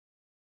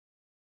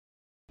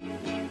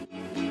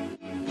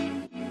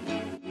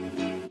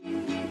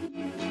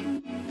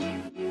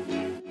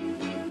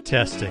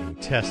Testing,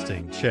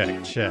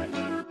 check, check.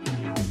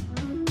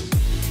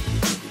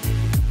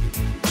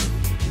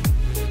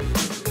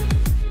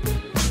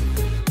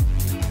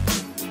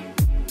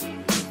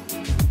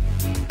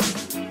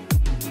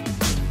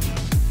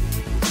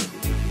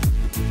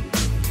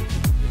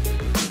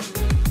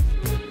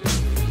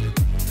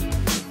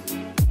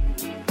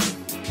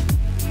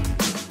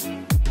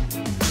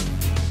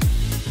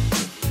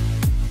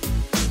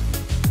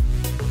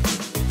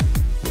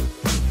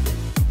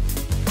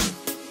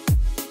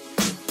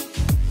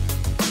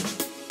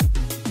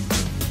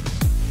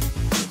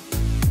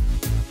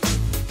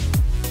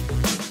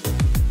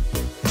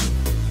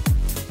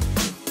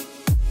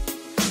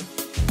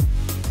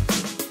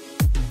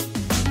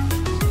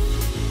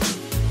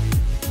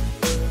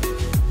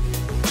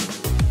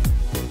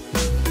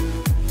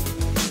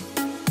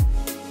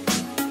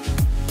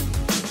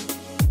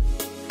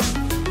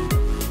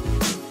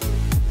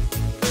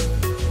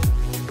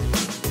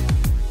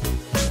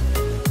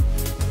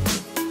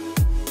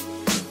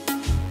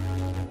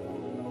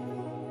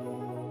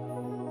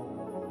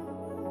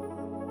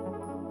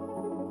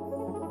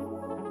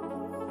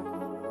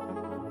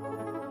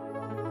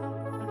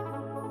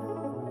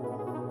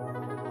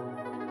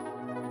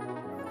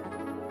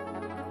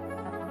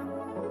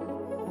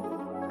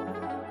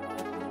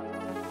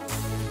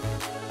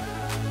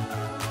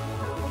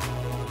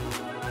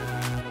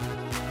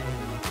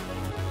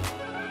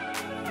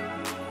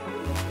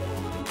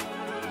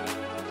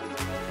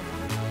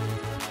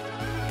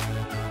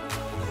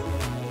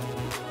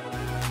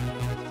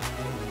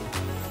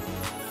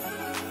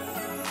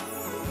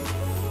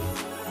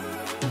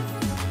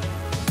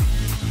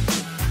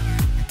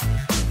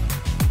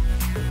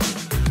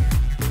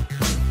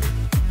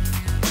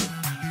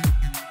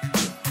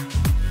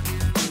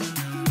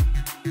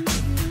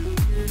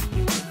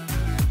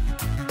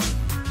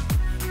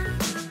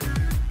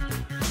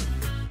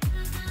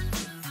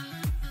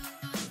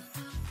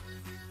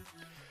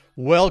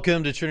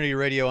 Welcome to Trinity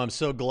Radio. I'm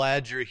so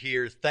glad you're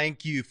here.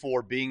 Thank you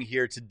for being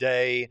here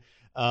today.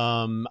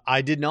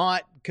 I did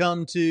not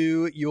come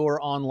to your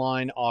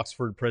online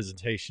Oxford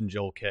presentation,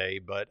 Joel K.,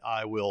 but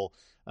I will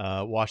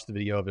watch the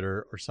video of it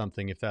or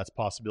something if that's a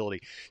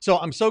possibility. So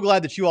I'm so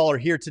glad that you all are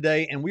here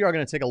today, and we are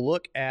going to take a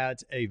look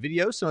at a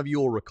video. Some of you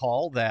will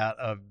recall that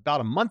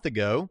about a month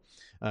ago,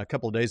 a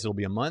couple of days, it'll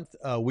be a month,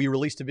 we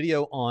released a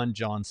video on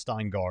Jon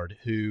Steingard,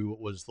 who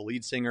was the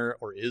lead singer,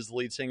 or is the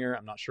lead singer,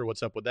 I'm not sure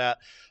what's up with that,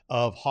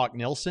 of Hawk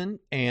Nelson,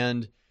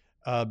 and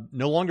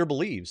no longer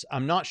believes.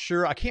 I'm not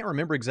sure, I can't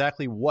remember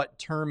exactly what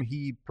term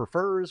he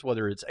prefers,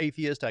 whether it's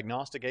atheist,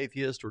 agnostic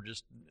atheist, or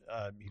just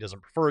he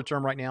doesn't prefer a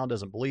term right now,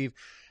 doesn't believe.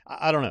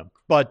 I don't know.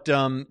 But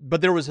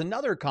there was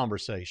another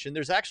conversation.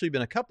 There's actually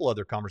been a couple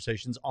other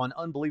conversations on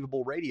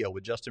Unbelievable Radio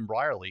with Justin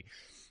Brierley.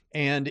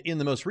 And in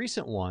the most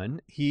recent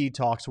one, he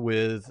talks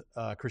with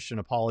Christian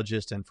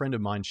apologist and friend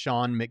of mine,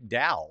 Sean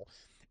McDowell,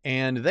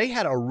 and they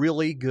had a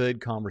really good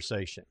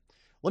conversation.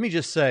 Let me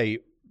just say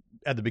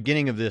at the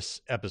beginning of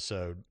this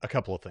episode, a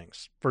couple of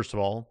things. First of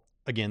all,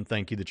 again,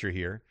 thank you that you're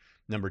here.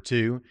 Number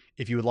two,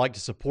 if you would like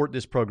to support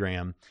this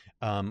program,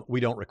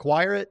 we don't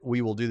require it. We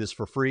will do this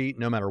for free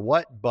no matter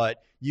what,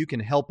 but you can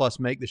help us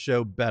make the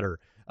show better.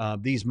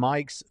 These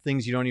mics,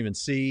 things you don't even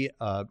see,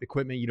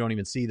 equipment you don't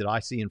even see that I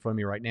see in front of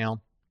me right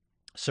now,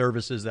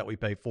 services that we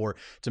pay for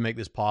to make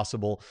this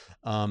possible.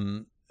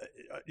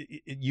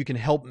 You can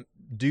help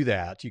do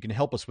that. You can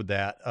help us with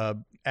that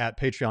at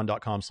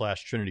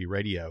patreon.com/Trinity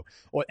Radio.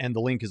 And the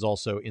link is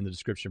also in the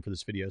description for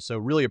this video. So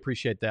really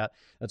appreciate that.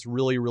 That's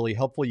really, really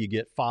helpful. You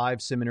get 5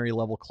 seminary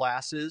level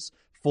classes,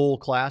 full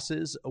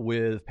classes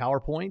with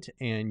PowerPoint,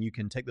 and you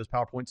can take those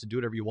PowerPoints and do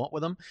whatever you want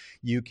with them.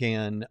 You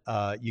can,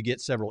 you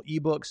get several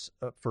ebooks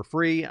for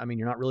free. I mean,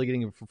 you're not really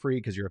getting them for free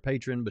because you're a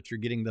patron, but you're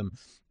getting them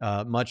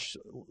much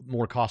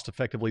more cost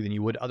effectively than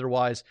you would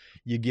otherwise.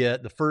 You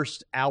get the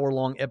first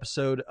hour-long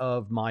episode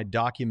of my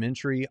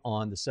documentary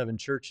on the 7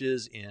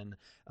 churches in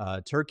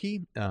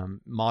Turkey,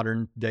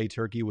 modern day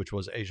Turkey, which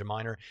was Asia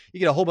Minor. You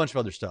get a whole bunch of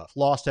other stuff,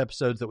 lost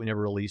episodes that we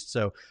never released.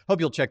 So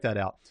hope you'll check that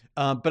out.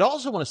 But I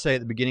also want to say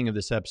at the beginning of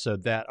this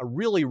episode that I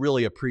really,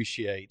 really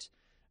appreciate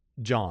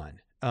John.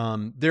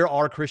 There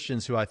are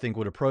Christians who I think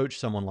would approach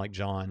someone like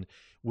John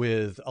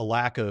with a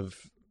lack of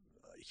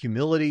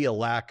humility, a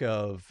lack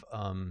of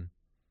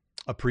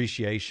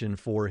appreciation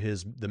for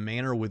the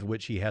manner with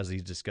which he has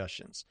these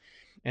discussions.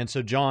 And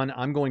so, John,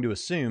 I'm going to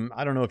assume,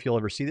 I don't know if you'll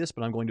ever see this,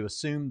 but I'm going to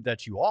assume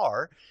that you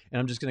are. And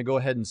I'm just going to go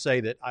ahead and say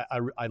that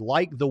I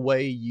like the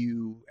way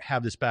you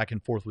have this back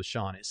and forth with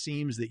Sean. It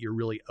seems that you're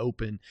really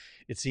open.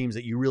 It seems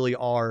that you really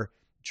are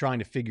trying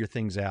to figure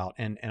things out.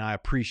 And I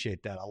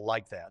appreciate that. I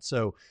like that.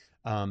 So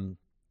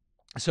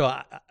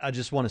I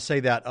just want to say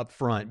that up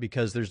front,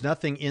 because there's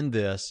nothing in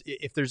this.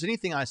 If there's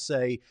anything I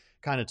say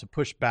kind of to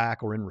push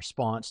back or in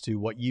response to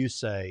what you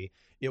say,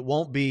 it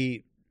won't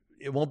be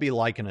it won't be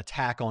like an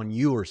attack on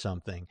you or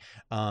something.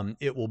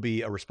 It will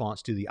be a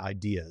response to the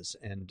ideas,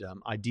 and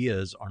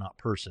ideas are not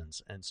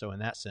persons. And so in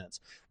that sense,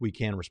 we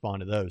can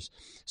respond to those.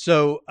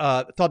 So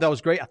I thought that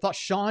was great. I thought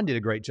Sean did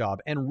a great job.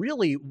 And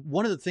really,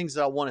 one of the things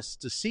that I want us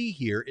to see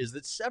here is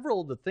that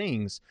several of the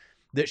things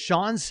that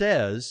Sean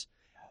says,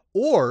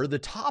 or the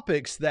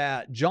topics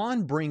that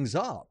John brings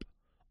up,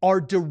 are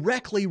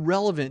directly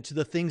relevant to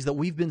the things that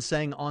we've been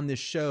saying on this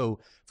show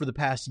for the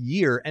past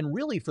year and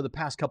really for the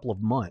past couple of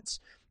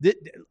months. That,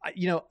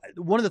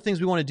 one of the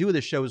things we want to do with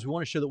this show is we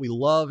want to show that we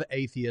love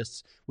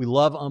atheists, we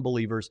love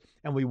unbelievers,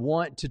 and we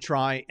want to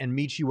try and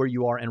meet you where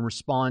you are and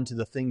respond to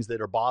the things that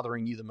are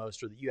bothering you the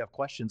most or that you have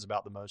questions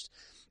about the most.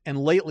 And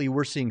lately,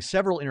 we're seeing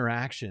several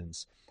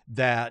interactions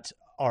that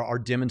are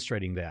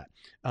demonstrating that.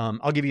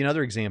 I'll give you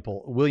another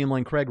example. William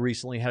Lane Craig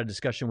recently had a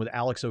discussion with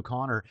Alex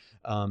O'Connor,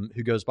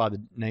 who goes by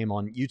the name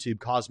on YouTube,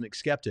 Cosmic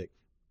Skeptic.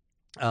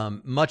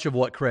 Much of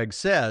what Craig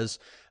says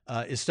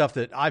is stuff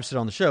that I've said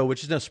on the show,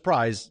 which is no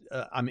surprise.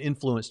 I'm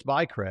influenced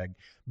by Craig.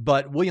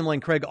 But William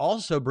Lane Craig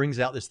also brings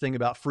out this thing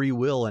about free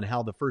will and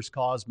how the first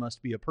cause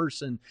must be a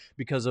person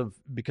because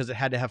it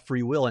had to have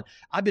free will. And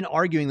I've been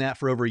arguing that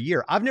for over a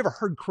year. I've never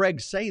heard Craig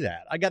say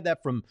that.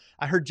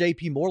 I heard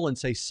J.P. Moreland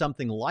say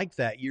something like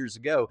that years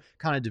ago,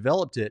 kind of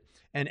developed it.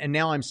 And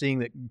now I'm seeing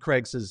that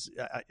Craig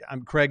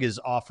is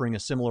offering a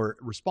similar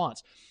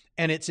response.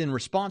 And it's in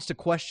response to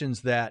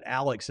questions that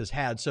Alex has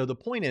had. So the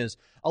point is,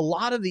 a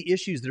lot of the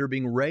issues that are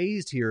being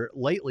raised here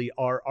lately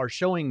are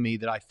showing me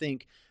that I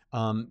think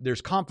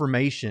there's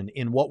confirmation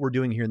in what we're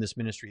doing here in this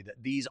ministry,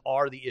 that these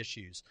are the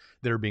issues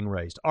that are being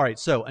raised. All right,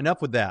 so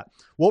enough with that.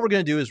 What we're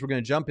going to do is we're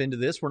going to jump into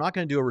this. We're not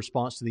going to do a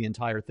response to the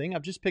entire thing.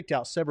 I've just picked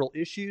out several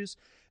issues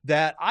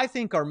that I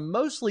think are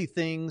mostly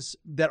things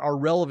that are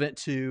relevant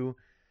to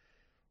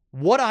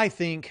what I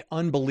think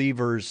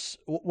unbelievers,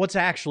 what's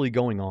actually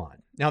going on.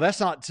 Now, that's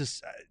not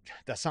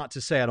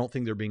to say I don't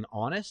think they're being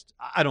honest.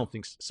 I don't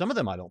think some of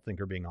them I don't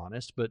think are being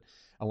honest, but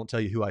I won't tell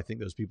you who I think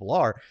those people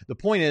are. The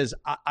point is,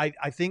 I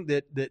think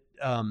that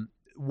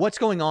what's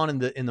going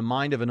on in the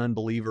mind of an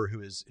unbeliever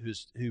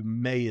who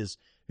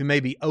may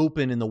be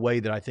open in the way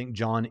that I think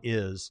John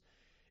is,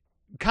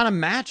 kind of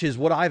matches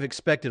what I've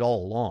expected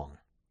all along.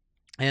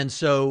 And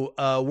so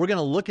we're going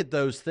to look at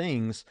those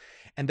things.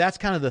 And that's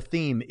kind of the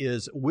theme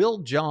is, will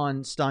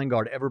John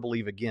Steingard ever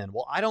believe again?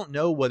 Well, I don't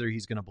know whether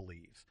he's going to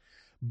believe,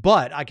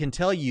 but I can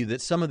tell you that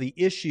some of the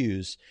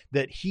issues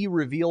that he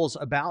reveals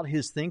about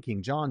his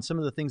thinking, John, some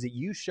of the things that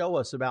you show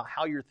us about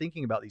how you're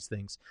thinking about these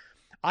things,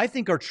 I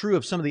think are true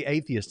of some of the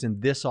atheists in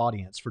this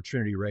audience for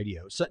Trinity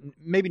Radio. So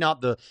maybe not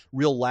the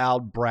real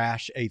loud,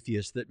 brash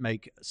atheists that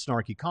make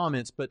snarky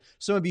comments, but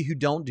some of you who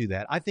don't do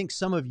that. I think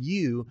some of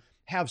you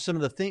have some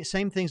of the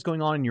same things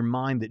going on in your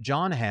mind that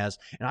John has,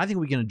 and I think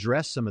we can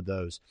address some of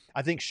those.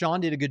 I think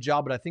Sean did a good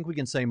job, but I think we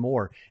can say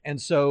more. And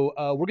so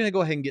we're going to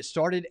go ahead and get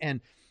started,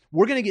 and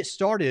we're going to get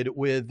started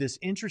with this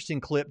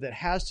interesting clip that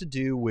has to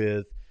do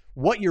with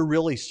what you're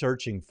really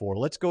searching for.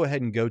 Let's go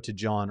ahead and go to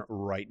John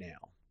right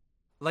now.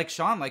 Like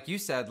Sean, like you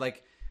said,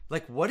 like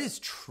what is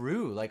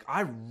true? Like,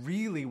 I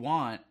really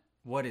want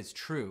what is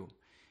true.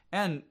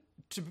 And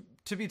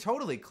to be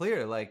totally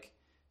clear, like,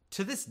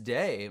 to this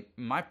day,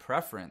 my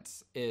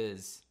preference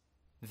is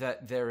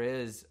that there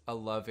is a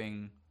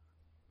loving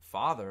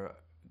Father,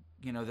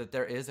 that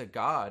there is a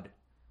God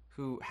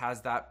who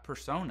has that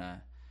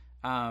persona.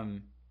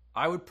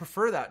 I would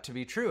prefer that to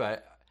be true.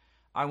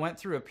 I went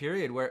through a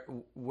period where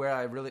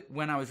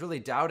when I was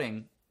really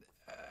doubting,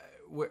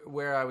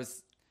 where I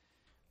was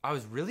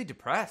really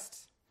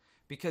depressed,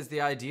 because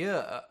the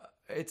idea,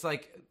 it's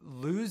like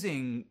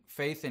losing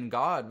faith in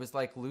God was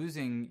like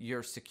losing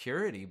your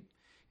security,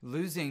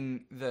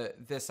 losing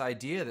this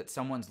idea that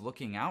someone's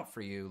looking out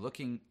for you,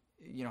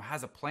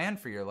 has a plan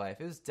for your life.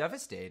 It was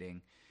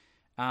devastating.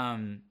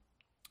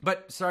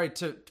 But sorry,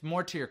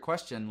 more to your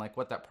question, like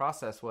what that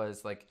process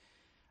was, like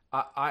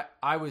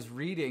I was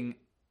reading,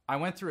 I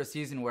went through a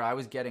season where I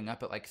was getting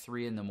up at like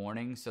 3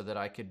 a.m. so that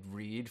I could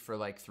read for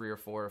like 3 or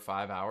 4 or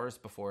 5 hours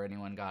before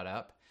anyone got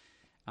up.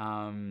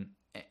 And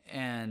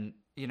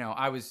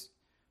I was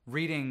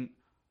reading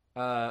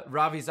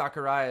Ravi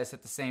Zacharias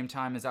at the same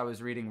time as I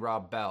was reading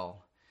Rob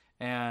Bell,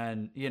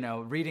 and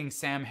reading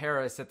Sam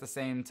Harris at the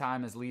same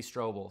time as Lee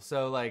Strobel.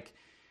 So like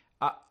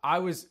I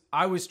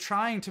was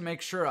trying to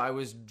make sure I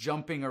was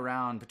jumping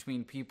around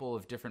between people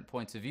of different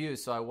points of view,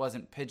 so I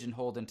wasn't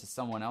pigeonholed into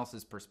someone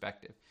else's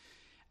perspective.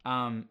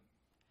 And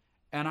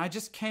I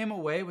just came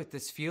away with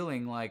this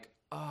feeling like,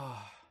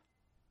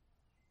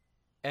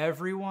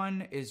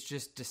 everyone is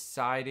just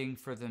deciding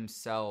for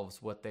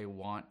themselves what they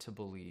want to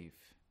believe.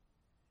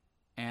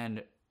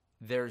 And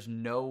there's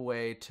no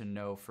way to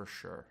know for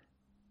sure.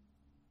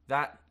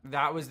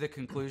 That was the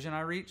conclusion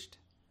I reached.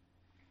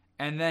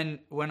 And then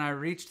when I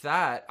reached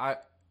that,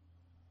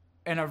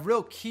 and a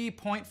real key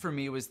point for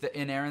me was the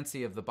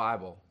inerrancy of the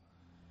Bible.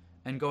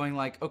 And going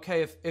like,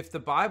 okay, if the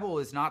Bible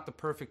is not the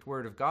perfect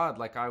word of God,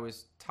 like I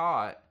was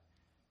taught,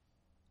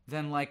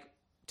 then like,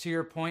 to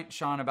your point,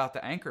 Sean, about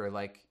the anchor,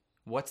 like,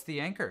 what's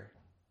the anchor?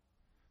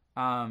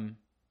 And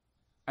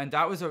And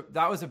that was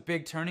a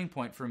big turning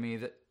point for me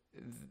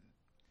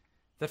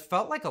that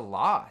felt like a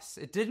loss.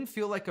 It didn't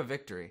feel like a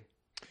victory,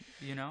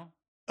 you know?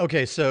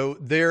 Okay, so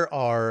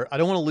I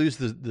don't want to lose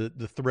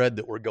the thread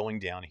that we're going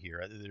down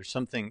here.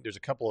 There's a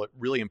couple of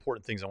really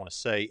important things I want to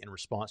say in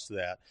response to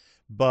that.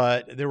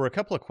 But there were a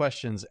couple of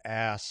questions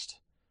asked.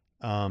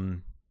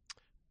 One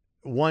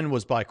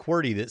was by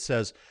QWERTY that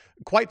says,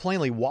 quite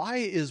plainly, why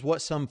is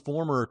what some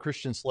former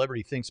Christian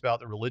celebrity thinks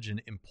about the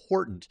religion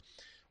important?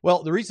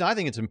 Well, the reason I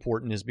think it's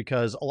important is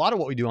because a lot of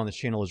what we do on this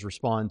channel is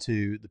respond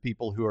to the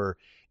people who are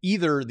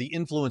either the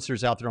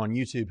influencers out there on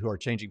YouTube who are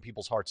changing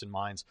people's hearts and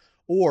minds,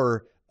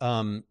 or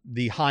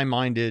the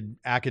high-minded,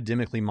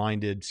 academically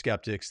minded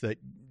skeptics that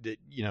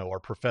are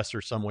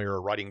professors somewhere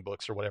or writing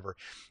books or whatever,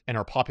 and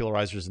are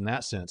popularizers in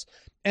that sense.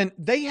 And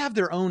they have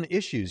their own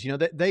issues.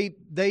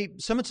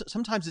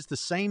 Sometimes it's the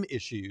same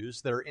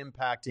issues that are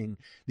impacting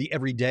the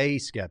everyday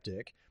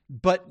skeptic,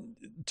 but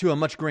to a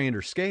much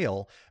grander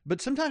scale.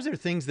 But sometimes there are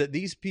things that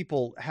these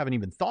people haven't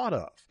even thought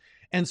of.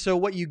 And so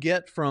what you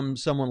get from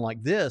someone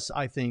like this,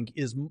 I think,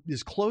 is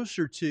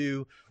closer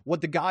to what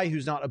the guy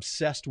who's not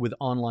obsessed with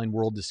online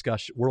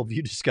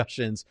worldview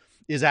discussions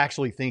is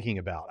actually thinking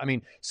about. I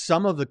mean,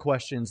 some of the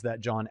questions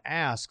that John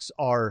asks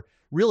are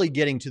really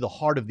getting to the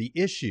heart of the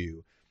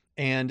issue.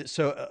 And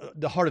so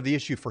the heart of the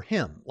issue for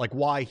him, like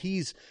why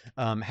he's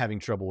having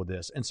trouble with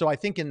this. And so I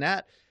think in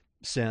that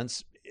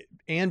sense,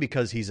 and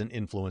because he's an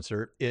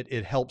influencer,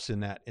 it helps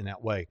in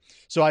that way.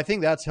 So I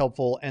think that's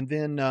helpful. And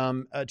then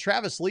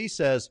Travis Lee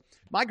says,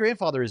 my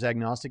grandfather is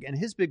agnostic, and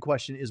his big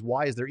question is,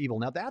 why is there evil?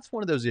 Now, that's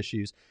one of those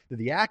issues that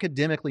the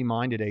academically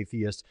minded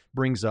atheist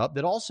brings up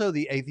that also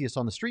the atheist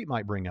on the street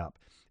might bring up.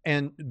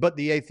 But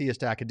the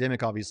atheist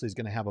academic obviously is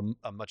going to have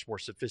a much more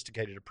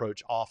sophisticated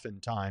approach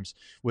oftentimes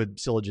with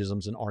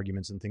syllogisms and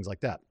arguments and things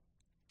like that.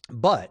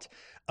 But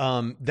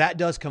that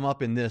does come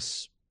up in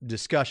this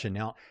discussion.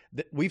 Now,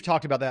 we've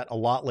talked about that a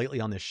lot lately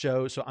on this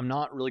show, so I'm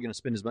not really going to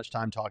spend as much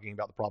time talking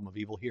about the problem of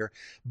evil here.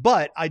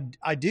 But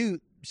I do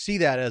see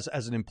that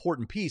as an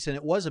important piece, and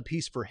it was a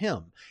piece for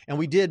him. And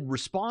we did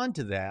respond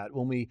to that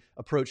when we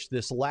approached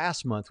this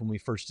last month when we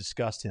first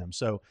discussed him.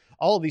 So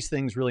all of these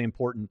things really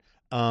important.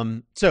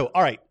 So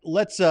all right,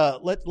 let's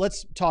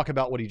talk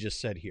about what he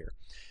just said here.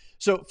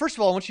 So first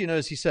of all, I want you to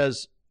notice he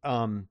says,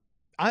 I'm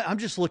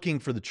just looking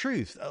for the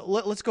truth.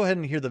 Let's go ahead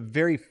and hear the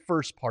very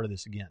first part of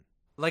this again.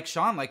 Like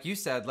Sean, like you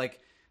said, like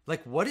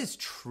what is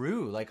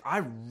true? Like I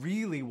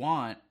really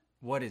want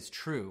what is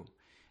true.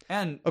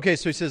 And okay,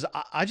 so he says,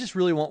 I just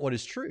really want what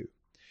is true.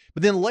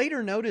 But then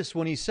later notice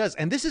when he says,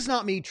 and this is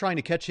not me trying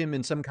to catch him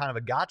in some kind of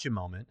a gotcha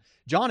moment.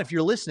 John, if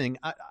you're listening,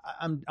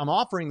 I'm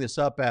offering this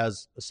up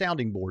as a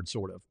sounding board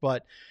sort of.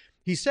 But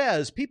he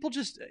says, people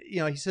just,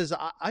 he says,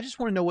 I just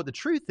want to know what the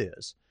truth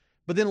is.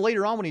 But then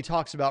later on when he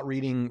talks about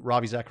reading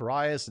Ravi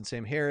Zacharias and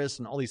Sam Harris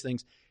and all these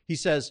things, he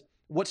says,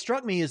 what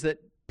struck me is that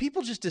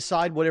people just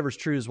decide whatever's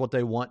true is what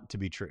they want to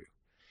be true.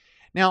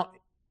 Now,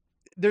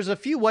 there's a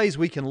few ways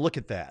we can look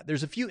at that.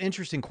 There's a few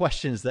interesting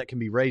questions that can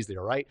be raised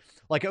there, right?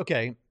 Like,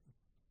 okay,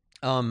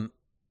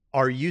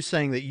 are you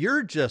saying that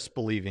you're just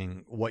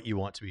believing what you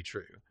want to be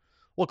true?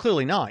 Well,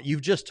 clearly not.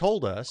 You've just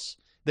told us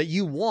that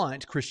you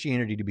want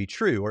Christianity to be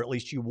true, or at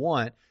least you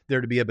want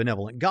there to be a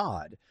benevolent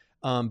God.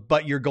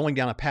 But you're going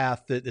down a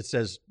path that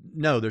says,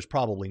 no, there's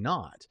probably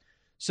not.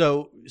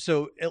 So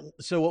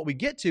what we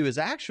get to is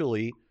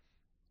actually,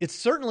 it's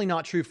certainly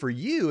not true for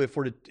you if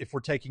we're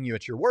taking you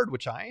at your word,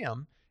 which I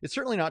am. It's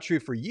certainly not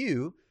true for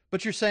you,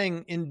 but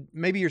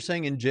maybe you're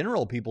saying in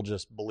general, people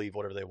just believe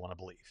whatever they want to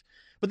believe.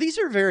 But these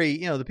are very,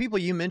 the people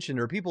you mentioned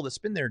are people that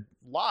spend their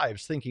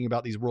lives thinking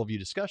about these worldview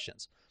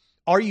discussions.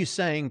 Are you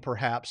saying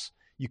perhaps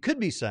you could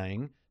be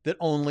saying that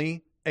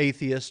only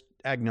atheist,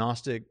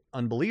 agnostic,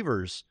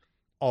 unbelievers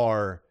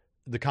are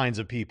the kinds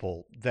of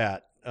people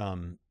that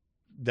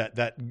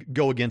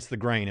go against the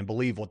grain and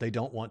believe what they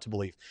don't want to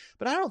believe?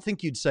 But I don't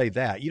think you'd say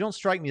that. You don't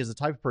strike me as the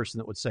type of person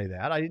that would say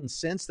that. I didn't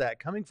sense that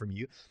coming from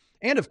you.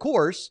 And of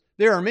course,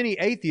 there are many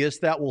atheists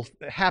that will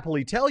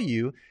happily tell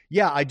you,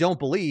 yeah, I don't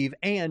believe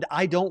and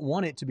I don't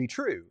want it to be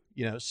true.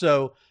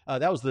 So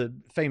that was the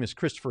famous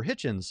Christopher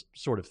Hitchens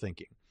sort of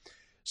thinking.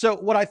 So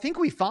what I think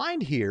we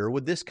find here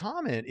with this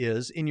comment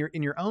is in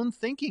your own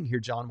thinking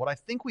here, John, what I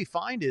think we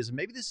find is, and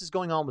maybe this is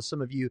going on with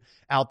some of you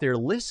out there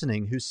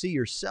listening who see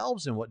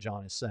yourselves in what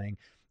John is saying,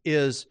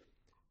 is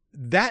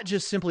that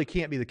just simply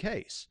can't be the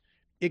case.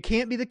 It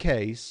can't be the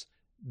case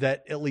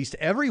that at least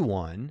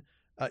everyone,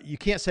 you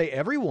can't say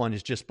everyone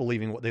is just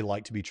believing what they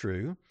like to be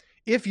true.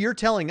 If you're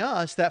telling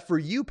us that for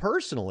you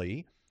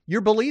personally,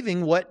 you're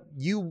believing what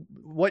you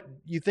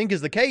think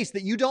is the case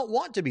that you don't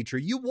want to be true.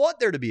 You want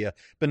there to be a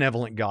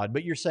benevolent God,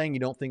 but you're saying you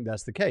don't think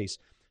that's the case.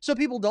 So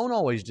people don't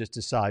always just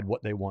decide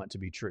what they want to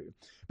be true.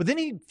 But then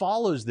he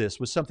follows this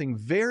with something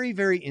very,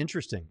 very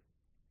interesting,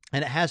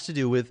 and it has to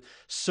do with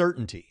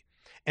certainty.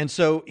 And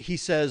so he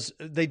says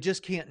they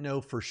just can't know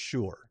for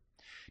sure.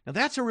 Now,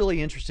 that's a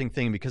really interesting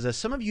thing because as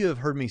some of you have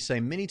heard me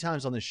say many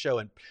times on this show,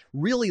 and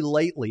really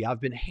lately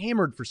I've been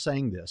hammered for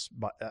saying this,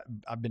 but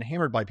I've been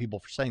hammered by people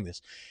for saying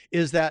this,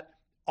 is that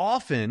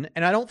often,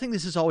 and I don't think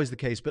this is always the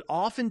case, but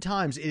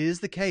oftentimes it is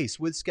the case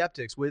with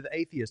skeptics, with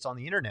atheists on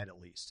the internet, at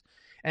least.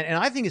 And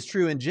I think it's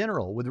true in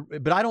general,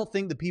 but I don't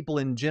think the people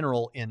in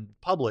general in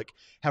public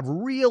have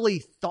really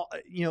thought,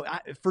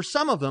 for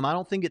some of them, I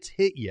don't think it's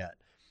hit yet.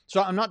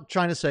 So I'm not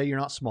trying to say you're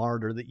not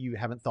smart or that you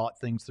haven't thought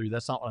things through.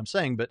 That's not what I'm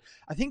saying. But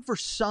I think for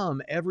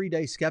some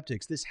everyday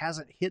skeptics, this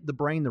hasn't hit the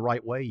brain the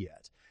right way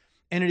yet.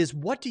 And it is,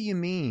 what do you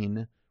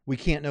mean we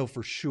can't know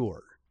for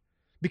sure?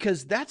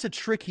 Because that's a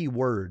tricky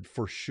word,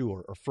 for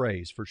sure, or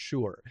phrase, for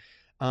sure.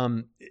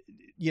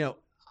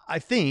 I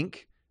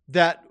think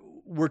that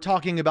we're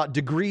talking about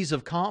degrees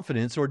of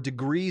confidence or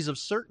degrees of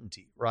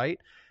certainty, right?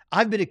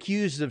 I've been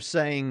accused of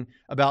saying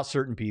about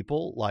certain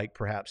people, like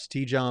perhaps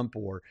T-Jump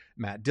or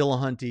Matt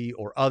Dillahunty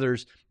or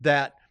others,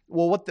 that,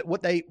 well,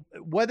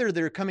 whether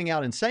they're coming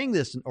out and saying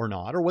this or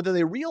not, or whether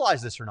they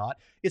realize this or not,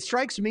 it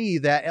strikes me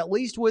that at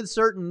least with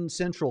certain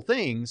central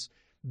things,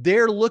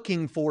 they're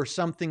looking for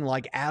something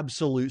like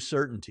absolute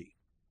certainty.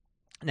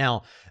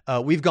 Now,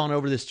 we've gone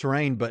over this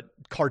terrain, but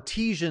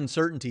Cartesian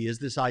certainty is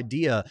this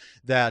idea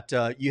that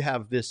you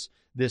have this,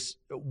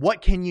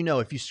 what can you know?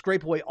 If you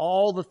scrape away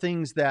all the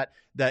things that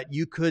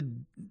you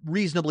could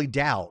reasonably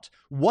doubt,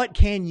 what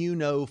can you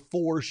know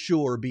for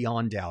sure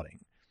beyond doubting?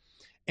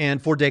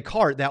 And for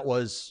Descartes, that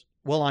was,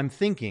 well, I'm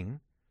thinking,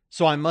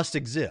 so I must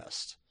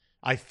exist.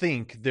 I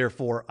think,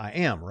 therefore I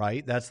am,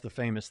 right? That's the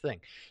famous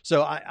thing.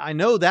 So I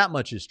know that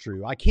much is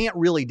true. I can't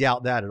really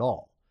doubt that at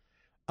all.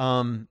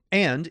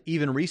 And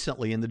even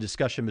recently in the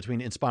discussion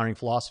between Inspiring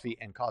Philosophy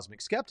and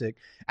Cosmic Skeptic,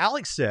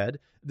 Alex said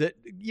that,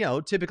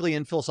 typically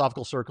in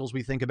philosophical circles,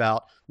 we think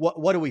about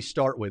what do we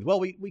start with?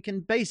 Well, we can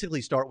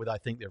basically start with I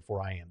think,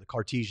 therefore I am, the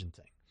Cartesian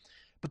thing.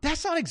 But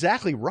that's not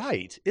exactly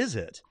right, is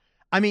it?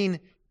 I mean,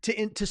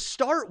 to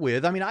start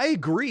with, I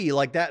agree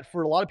like that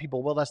for a lot of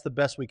people, well, that's the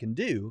best we can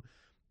do.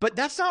 But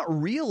that's not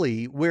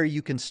really where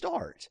you can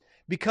start.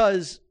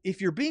 Because if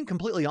you're being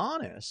completely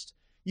honest,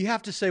 you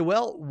have to say,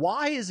 well,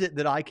 why is it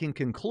that I can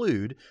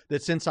conclude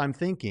that since I'm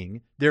thinking,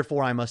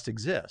 therefore I must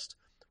exist?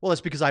 Well, it's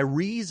because I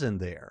reason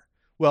there.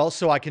 Well,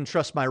 so I can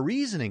trust my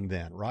reasoning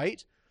then,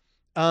 right?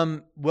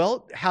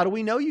 Well, how do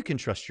we know you can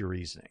trust your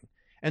reasoning?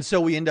 And so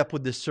we end up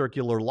with this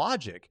circular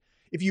logic.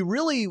 If you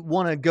really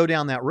want to go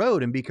down that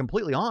road and be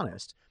completely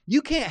honest,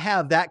 you can't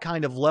have that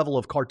kind of level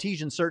of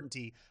Cartesian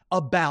certainty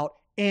about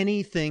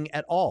anything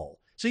at all.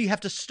 So you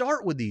have to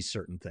start with these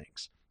certain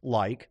things.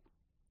 Like,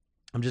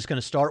 I'm just going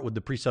to start with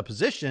the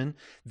presupposition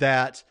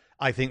that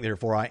I think,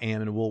 therefore I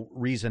am, and we'll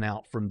reason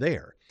out from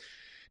there.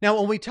 Now,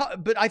 when we talk,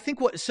 but I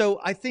think what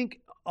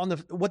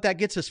that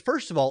gets us,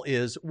 first of all,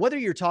 is whether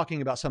you're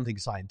talking about something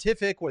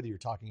scientific, whether you're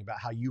talking about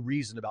how you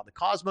reason about the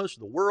cosmos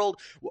or the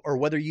world, or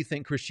whether you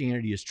think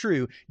Christianity is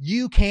true,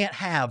 you can't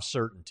have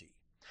certainty.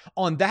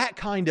 On that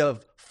kind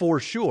of for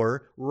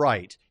sure,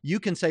 right. You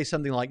can say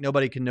something like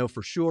nobody can know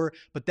for sure,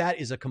 but that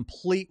is a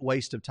complete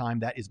waste of time.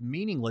 That is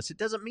meaningless. It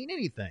doesn't mean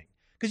anything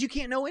because you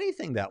can't know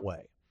anything that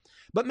way.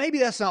 But maybe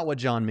that's not what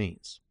John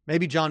means.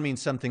 Maybe John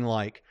means something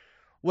like,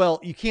 well,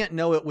 you can't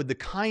know it with the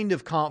kind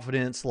of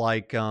confidence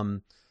like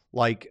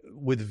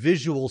with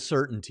visual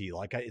certainty.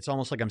 Like it's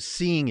almost like I'm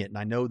seeing it and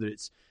I know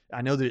that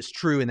it's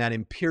true in that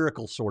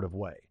empirical sort of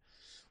way.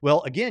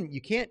 Well, again,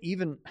 you can't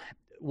even,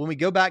 when we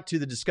go back to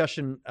the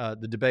discussion,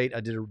 the debate,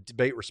 I did a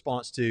debate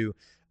response to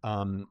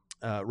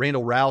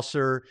Randall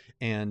Rouser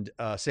and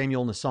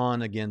Samuel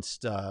Nassan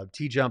against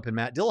T-Jump and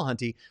Matt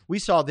Dillahunty. We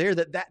saw there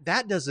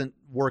that doesn't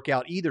work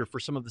out either for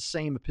some of the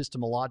same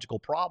epistemological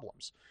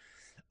problems.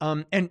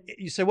 And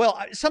you say, well,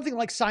 something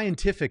like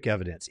scientific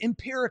evidence,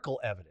 empirical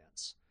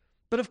evidence.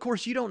 But of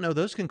course, you don't know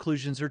those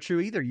conclusions are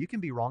true either. You can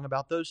be wrong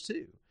about those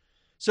too.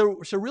 So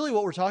really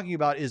what we're talking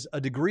about is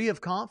a degree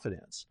of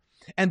confidence.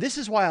 And this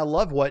is why I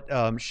love what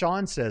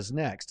Sean says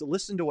next.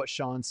 Listen to what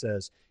Sean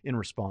says in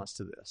response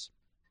to this.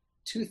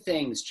 Two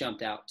things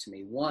jumped out to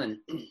me. One,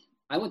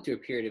 I went through a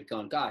period of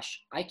going,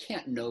 gosh, I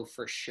can't know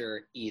for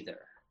sure either.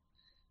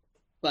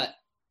 But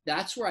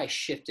that's where I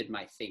shifted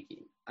my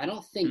thinking. I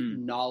don't think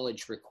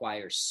knowledge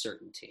requires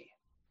certainty.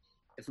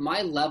 If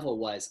my level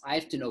was, I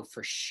have to know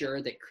for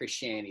sure that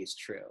Christianity is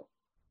true,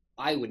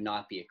 I would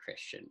not be a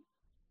Christian.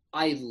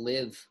 I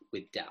live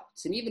with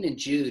doubts. And even in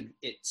Jude,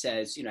 it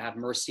says, have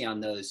mercy on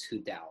those who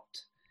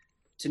doubt.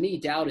 To me,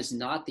 doubt is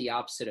not the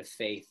opposite of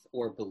faith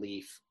or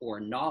belief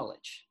or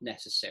knowledge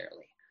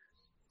necessarily.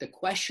 The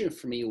question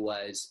for me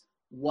was,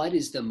 what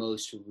is the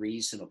most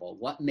reasonable?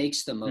 What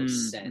makes the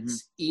most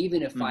sense,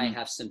 even if I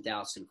have some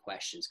doubts and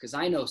questions? Because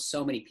I know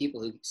so many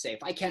people who say,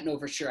 if I can't know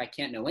for sure, I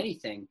can't know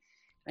anything.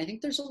 And I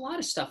think there's a lot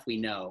of stuff we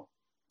know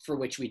for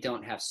which we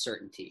don't have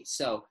certainty.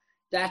 So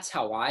that's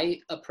how I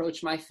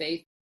approach my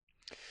faith.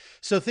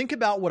 So think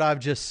about what I've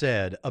just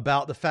said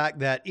about the fact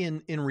that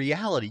in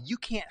reality, you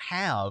can't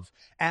have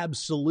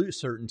absolute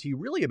certainty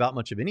really about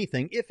much of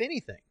anything, if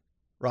anything,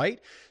 right?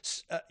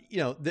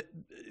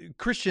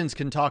 Christians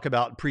can talk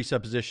about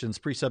presuppositions.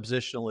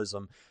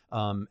 Presuppositionalism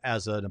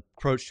as an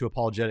approach to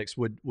apologetics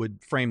would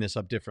frame this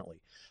up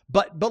differently.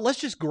 But let's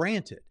just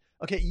grant it.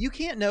 Okay, you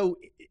can't know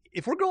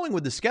if we're going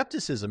with the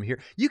skepticism here,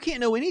 you can't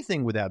know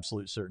anything with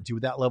absolute certainty,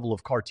 with that level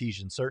of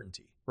Cartesian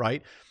certainty,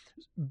 right?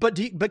 But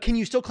can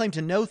you still claim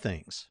to know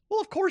things?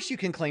 Well, of course you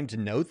can claim to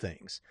know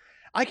things.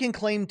 I can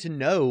claim to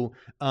know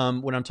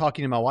when I'm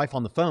talking to my wife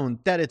on the phone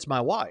that it's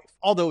my wife.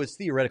 Although it's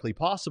theoretically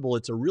possible,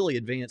 it's a really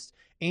advanced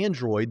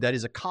Android that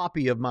is a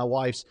copy of my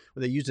wife's,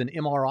 where they used an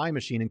MRI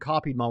machine and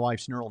copied my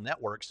wife's neural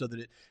network so that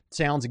it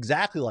sounds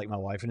exactly like my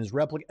wife and is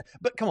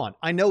But come on,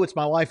 I know it's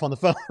my wife on the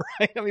phone,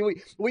 right? I mean,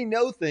 we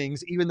know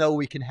things even though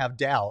we can have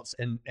doubts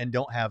and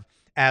don't have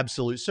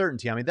absolute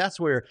certainty. I mean, that's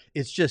where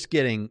it's just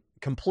getting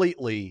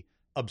completely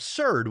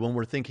absurd when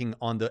we're thinking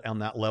on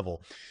that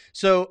level.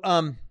 So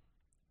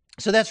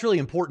that's really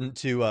important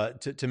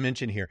to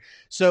mention here.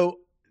 So,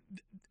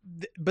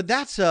 but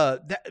that's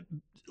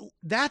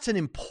an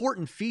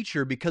important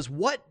feature, because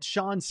what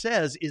Sean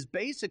says is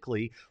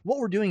basically what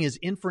we're doing is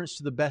inference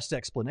to the best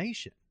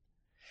explanation.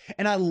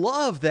 And I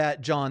love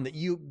that, John, that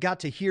you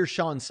got to hear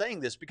Sean saying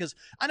this, because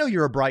I know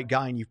you're a bright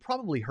guy and you've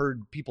probably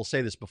heard people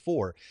say this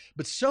before,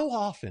 but so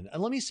often,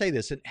 and let me say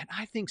this, and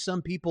I think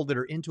some people that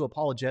are into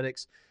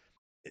apologetics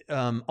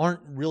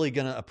aren't really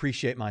going to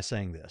appreciate my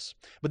saying this,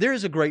 but there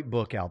is a great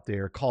book out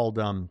there called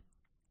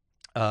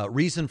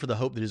Reason for the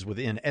Hope That Is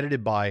Within,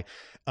 edited by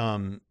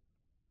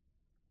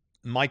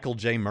Michael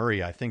J.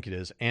 Murray, I think it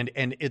is. And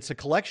it's a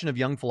collection of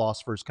young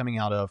philosophers coming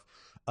out of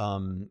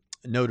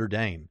Notre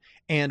Dame.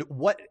 And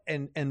what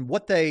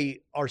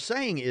they are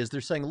saying is,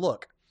 they're saying,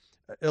 look,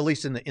 at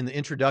least in the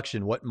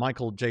introduction, what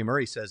Michael J.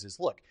 Murray says is,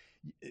 look,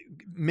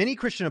 many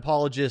Christian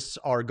apologists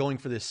are going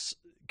for this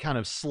kind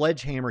of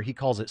sledgehammer, he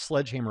calls it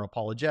sledgehammer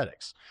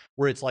apologetics,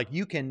 where it's like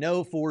you can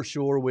know for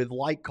sure with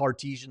like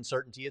Cartesian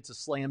certainty, it's a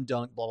slam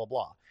dunk, blah, blah,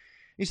 blah.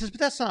 He says,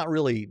 but that's not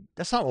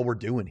what we're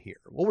doing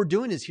here. What we're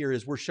doing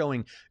is we're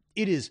showing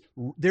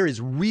there is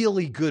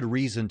really good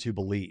reason to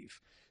believe.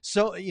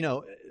 So,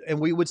 and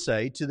we would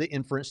say to the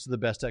inference to the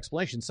best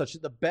explanation, such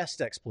that the best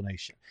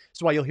explanation.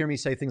 That's why you'll hear me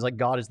say things like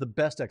God is the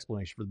best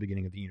explanation for the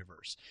beginning of the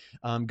universe.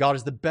 God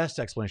is the best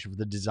explanation for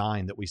the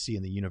design that we see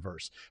in the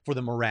universe, for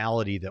the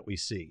morality that we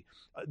see.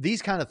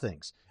 These kind of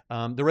things.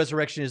 The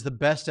resurrection is the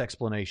best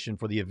explanation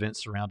for the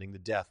events surrounding the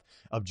death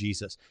of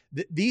Jesus.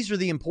 These are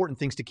the important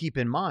things to keep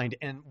in mind.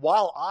 And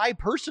while I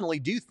personally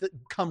do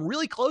come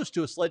really close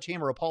to a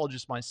sledgehammer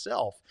apologist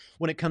myself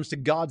when it comes to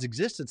God's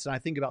existence, and I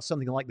think about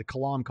something like the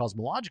Kalam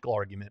cosmological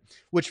argument,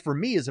 which for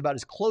me is about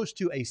as close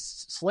to a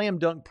slam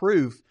dunk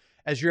proof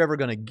as you're ever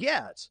going to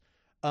get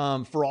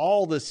for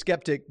all the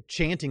skeptic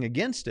chanting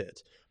against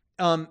it.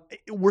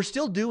 We're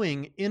still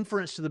doing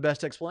inference to the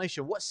best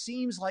explanation, what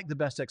seems like the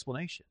best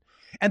explanation.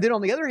 And then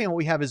on the other hand, what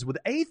we have is with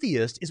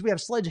atheists is we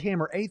have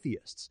sledgehammer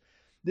atheists.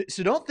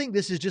 So don't think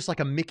this is just like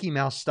a Mickey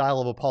Mouse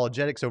style of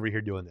apologetics over here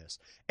doing this.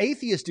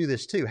 Atheists do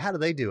this too. How do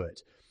they do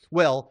it?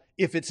 Well,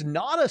 if it's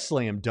not a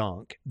slam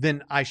dunk,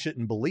 then I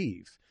shouldn't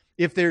believe.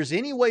 If there's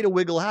any way to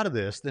wiggle out of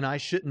this, then I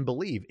shouldn't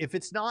believe. If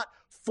it's not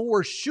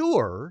for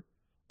sure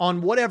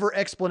on whatever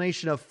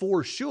explanation of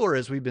for sure,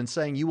 as we've been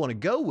saying, you want to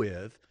go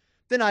with,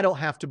 then I don't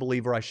have to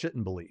believe, or I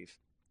shouldn't believe.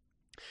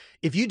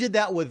 If you did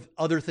that with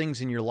other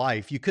things in your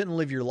life, you couldn't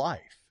live your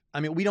life.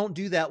 I mean, we don't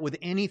do that with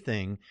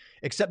anything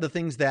except the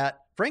things that,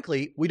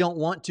 frankly, we don't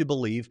want to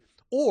believe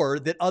or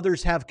that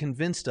others have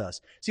convinced us.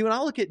 See, when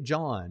I look at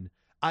John,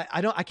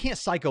 I can't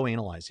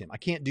psychoanalyze him. I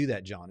can't do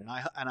that, John.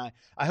 And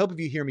I hope if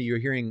you hear me, you're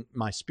hearing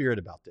my spirit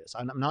about this.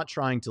 I'm not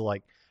trying to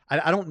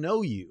I don't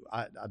know you.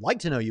 I'd like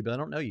to know you, but I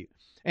don't know you.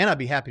 And I'd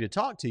be happy to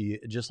talk to you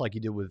just like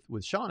you did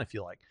with Sean, if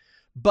you like.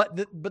 But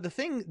the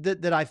thing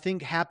that I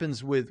think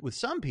happens with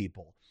some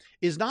people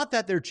is not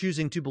that they're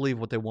choosing to believe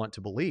what they want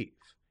to believe,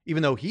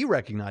 even though he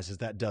recognizes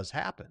that does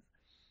happen.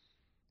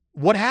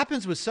 What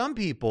happens with some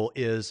people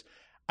is,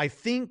 I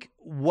think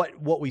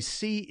what we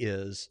see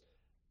is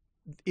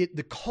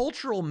the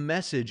cultural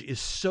message is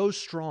so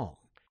strong,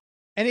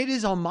 and it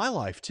is on my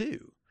life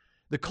too.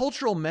 The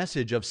cultural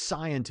message of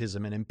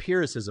scientism and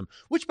empiricism,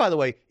 which, by the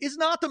way, is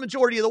not the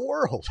majority of the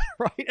world,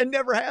 right? And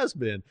never has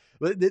been.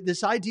 But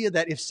this idea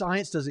that if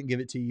science doesn't give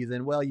it to you,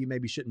 then, well, you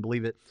maybe shouldn't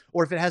believe it.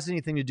 Or if it has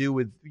anything to do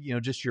with,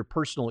 just your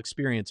personal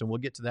experience, and we'll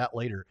get to that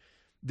later,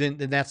 then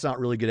that's not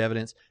really good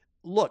evidence.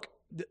 Look,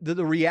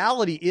 the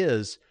reality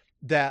is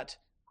that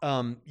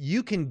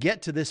you can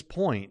get to this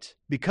point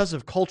because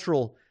of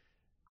cultural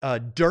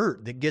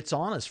dirt that gets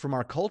on us from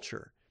our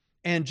culture.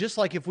 And just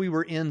like if we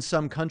were in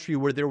some country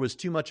where there was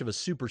too much of a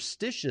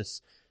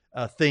superstitious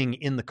thing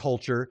in the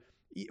culture,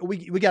 we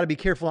got to be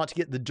careful not to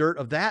get the dirt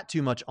of that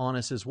too much on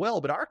us as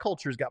well. But our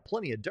culture's got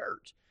plenty of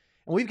dirt,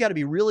 and we've got to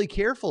be really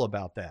careful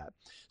about that.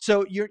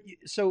 So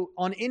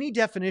on any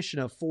definition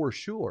of for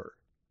sure,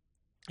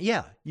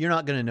 yeah, you're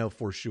not going to know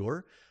for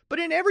sure. But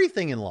in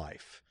everything in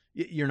life,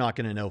 you're not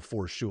going to know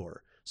for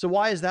sure. So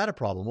why is that a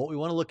problem? What we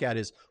want to look at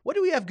is, what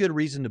do we have good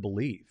reason to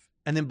believe?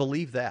 And then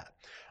believe that.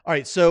 All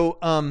right, so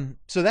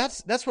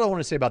that's what I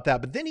want to say about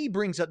that. But then he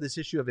brings up this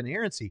issue of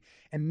inerrancy,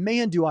 and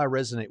man, do I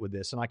resonate with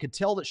this. And I could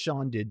tell that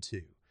Sean did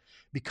too,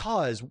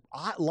 because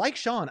like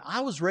Sean,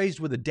 I was raised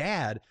with a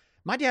dad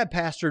My dad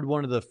pastored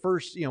one of the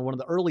first, one of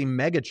the early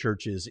mega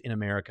churches in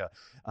America,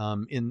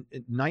 in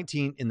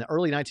the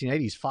early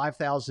 1980s,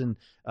 5,000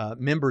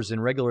 members in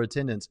regular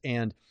attendance.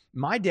 And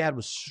my dad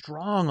was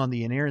strong on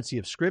the inerrancy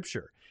of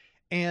Scripture.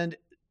 And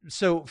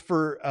so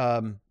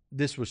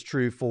this was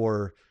true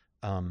for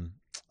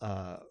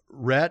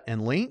Rhett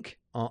and Link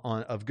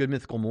of Good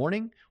Mythical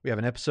Morning. We have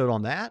an episode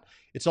on that.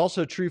 It's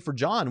also true for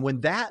John.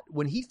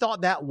 When he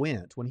thought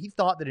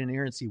that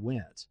inerrancy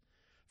went,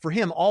 for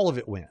him, all of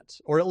it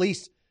went, or at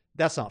least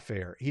that's not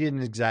fair. He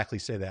didn't exactly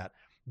say that,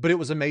 but it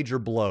was a major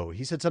blow.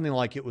 He said something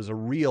like it was a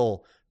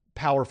real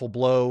powerful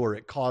blow, or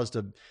it caused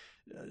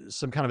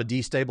some kind of a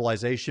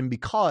destabilization,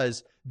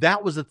 because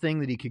that was the thing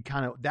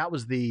that that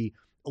was the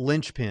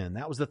linchpin.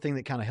 That was the thing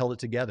that kind of held it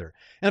together.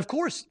 And of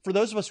course, for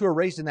those of us who are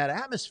raised in that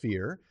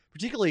atmosphere,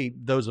 particularly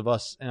those of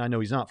us, and I know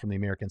he's not from the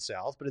American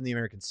South, but in the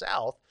American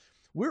South,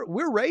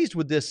 we're raised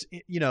with this,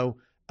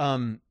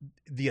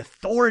 the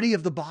authority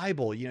of the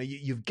Bible.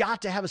 You've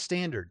got to have a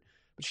standard.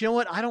 But you know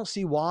what? I don't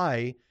see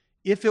why,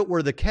 if it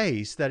were the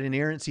case that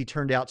inerrancy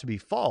turned out to be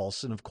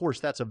false, and of course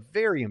that's a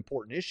very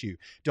important issue.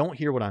 Don't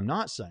hear what I'm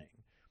not saying.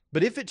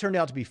 But if it turned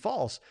out to be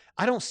false,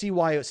 I don't see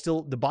why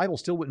the Bible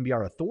still wouldn't be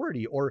our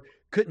authority or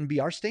couldn't be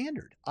our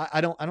standard.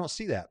 I don't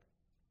see that.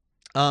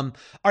 All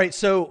right,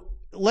 so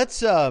let's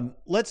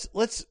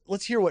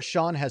hear what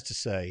Sean has to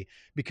say,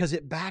 because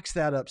it backs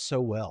that up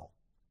so well.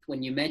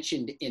 When you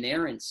mentioned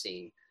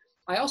inerrancy,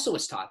 I also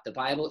was taught the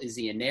Bible is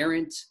the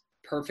inerrant,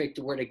 perfect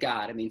word of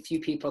God. I mean, few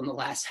people in the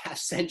last half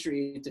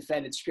century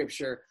defended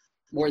Scripture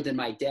more than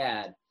my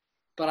dad.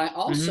 But I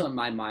also, in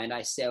my mind,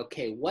 I say,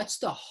 okay, what's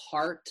the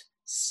heart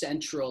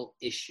central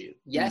issue?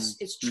 Yes,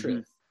 it's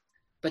truth.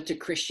 But to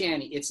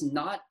Christianity, it's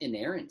not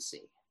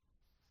inerrancy.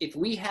 If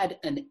we had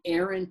an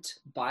errant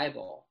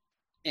Bible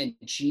and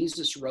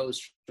Jesus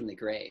rose from the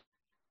grave,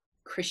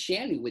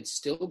 Christianity would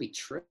still be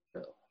true.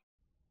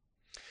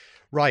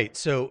 Right.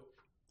 So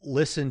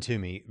listen to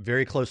me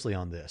very closely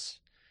on this.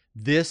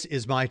 This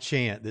is my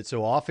chant that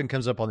so often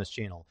comes up on this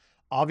channel.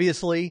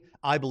 Obviously,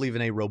 I believe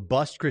in a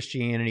robust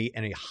Christianity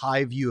and a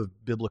high view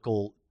of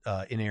biblical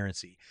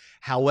inerrancy.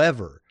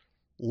 However,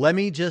 let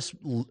me just,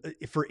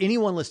 for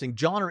anyone listening,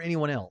 John or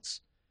anyone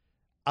else,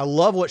 I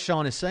love what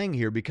Sean is saying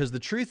here, because the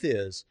truth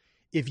is,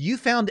 if you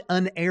found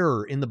an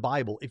error in the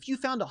Bible, if you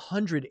found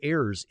 100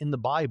 errors in the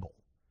Bible,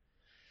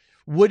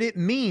 would it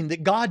mean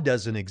that God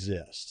doesn't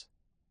exist?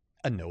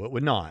 No, it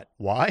would not.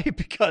 Why?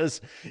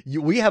 Because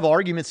we have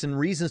arguments and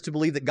reasons to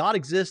believe that God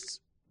exists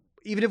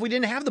even if we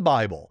didn't have the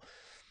Bible.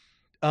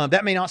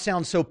 That may not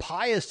sound so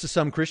pious to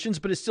some Christians,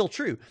 but it's still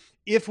true.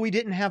 If we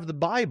didn't have the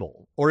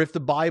Bible, or if the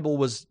Bible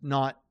was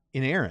not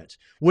inerrant,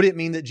 would it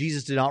mean that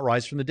Jesus did not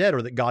rise from the dead,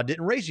 or that God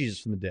didn't raise Jesus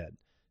from the dead?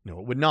 No,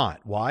 it would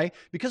not. Why?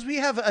 Because we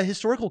have a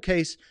historical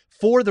case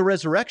for the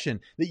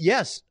resurrection that,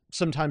 yes,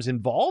 sometimes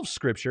involves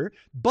Scripture,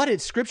 but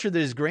it's Scripture that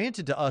is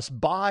granted to us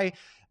by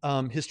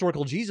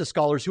historical Jesus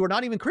scholars who are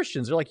not even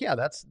Christians. They're like, yeah,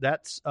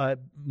 that's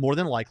more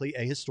than likely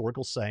a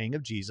historical saying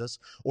of Jesus,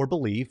 or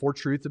belief, or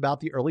truth about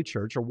the early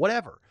church, or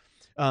whatever.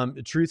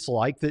 Truths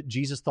like that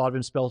Jesus thought of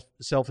himself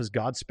as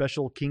God's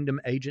special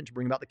kingdom agent to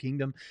bring about the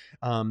kingdom,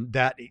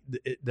 that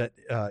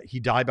he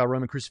died by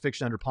Roman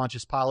crucifixion under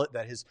Pontius Pilate,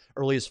 that his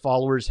earliest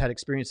followers had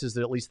experiences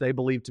that at least they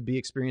believed to be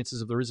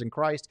experiences of the risen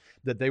Christ,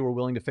 that they were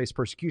willing to face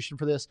persecution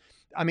for this.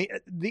 I mean,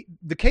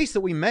 the case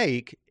that we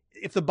make,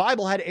 if the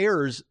Bible had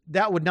errors,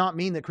 that would not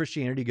mean that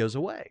Christianity goes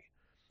away.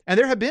 And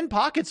there have been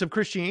pockets of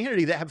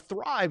Christianity that have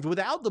thrived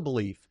without the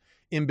belief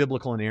in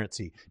biblical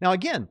inerrancy. Now,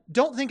 again,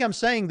 don't think I'm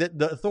saying that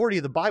the authority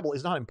of the Bible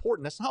is not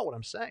important. That's not what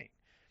I'm saying.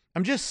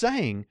 I'm just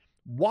saying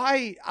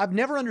why I've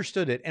never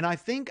understood it. And I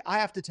think I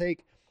have to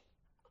take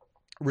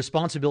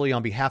responsibility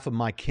on behalf of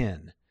my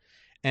kin.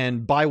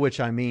 And by which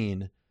I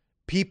mean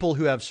people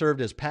who have served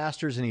as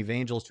pastors and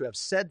evangelists who have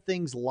said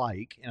things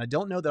like, and I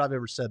don't know that I've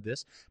ever said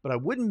this, but I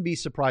wouldn't be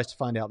surprised to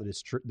find out that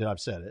it's true, that I've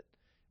said it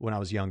when I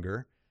was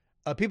younger.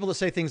 People that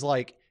say things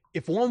like,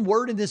 if one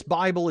word in this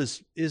Bible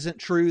isn't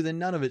true, then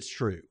none of it's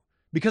true.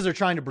 Because they're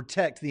trying to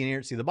protect the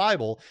inerrancy of the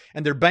Bible,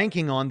 and they're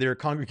banking on their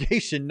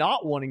congregation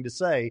not wanting to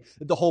say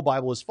that the whole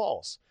Bible is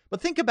false.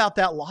 But think about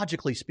that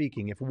logically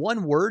speaking. If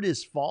one word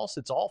is false,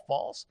 it's all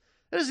false.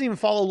 That doesn't even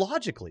follow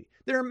logically.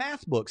 There are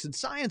math books and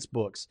science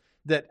books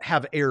that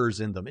have errors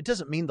in them. It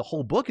doesn't mean the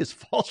whole book is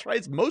false, right?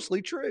 It's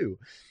mostly true.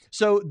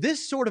 So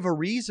this sort of a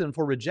reason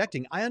for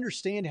rejecting, I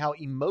understand how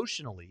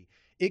emotionally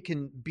it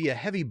can be a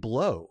heavy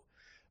blow.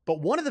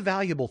 But one of the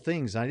valuable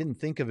things, and I didn't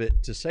think of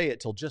it to say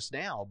it till just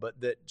now, but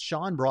that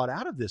Sean brought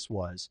out of this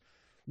was,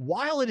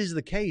 while it is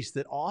the case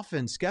that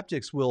often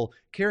skeptics will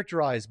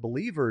characterize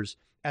believers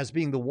as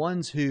being the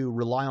ones who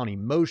rely on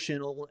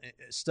emotional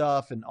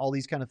stuff and all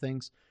these kind of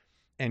things,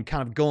 and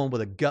kind of going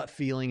with a gut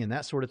feeling and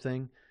that sort of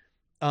thing,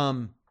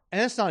 and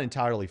that's not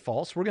entirely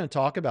false. We're going to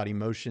talk about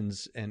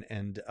emotions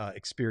and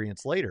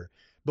experience later.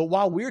 But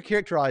while we're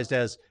characterized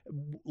as,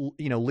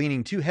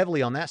 leaning too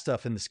heavily on that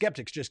stuff, and the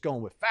skeptics just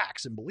going with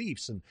facts and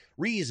beliefs and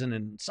reason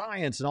and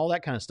science and all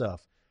that kind of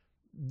stuff,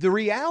 the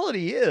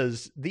reality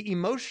is the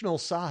emotional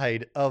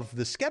side of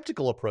the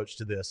skeptical approach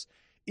to this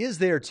is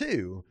there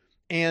too.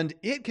 And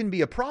it can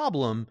be a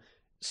problem.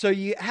 So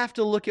you have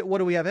to look at what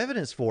do we have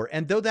evidence for?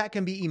 And though that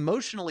can be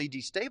emotionally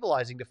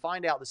destabilizing to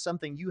find out that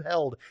something you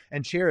held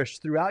and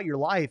cherished throughout your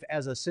life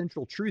as a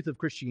central truth of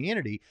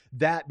Christianity,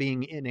 that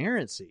being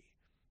inerrancy,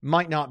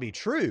 might not be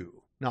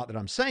true. Not that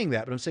I'm saying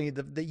that, but I'm saying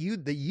that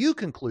you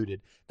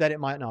concluded that it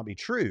might not be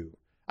true.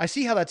 I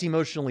see how that's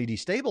emotionally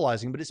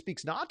destabilizing, but it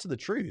speaks not to the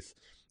truth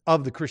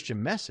of the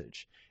Christian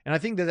message. And I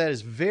think that that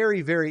is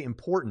very, very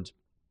important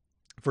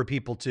for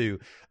people to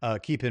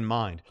keep in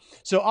mind.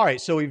 So, all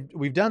right, so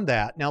we've done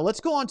that. Now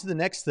let's go on to the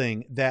next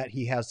thing that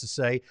he has to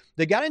say.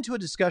 They got into a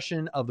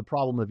discussion of the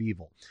problem of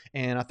evil.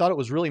 And I thought it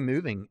was really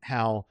moving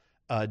how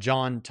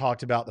John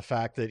talked about the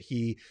fact that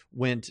he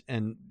went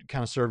and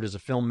kind of served as a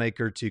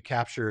filmmaker to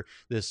capture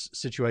this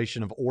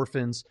situation of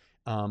orphans,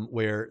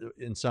 where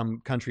in some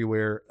country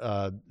where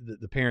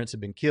the parents have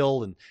been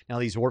killed, and now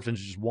these orphans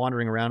are just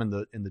wandering around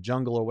in the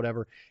jungle or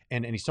whatever.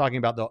 And he's talking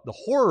about the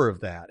horror of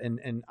that.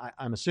 And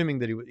I'm assuming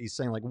that he's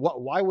saying, like,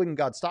 why wouldn't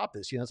God stop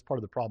this? That's part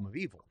of the problem of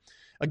evil.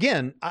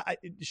 Again,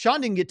 Sean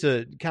didn't get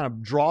to kind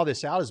of draw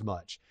this out as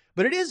much,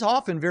 but it is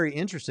often very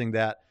interesting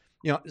that,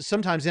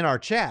 sometimes in our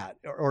chat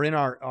or in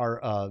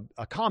our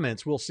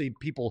comments, we'll see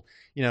people,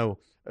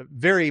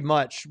 very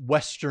much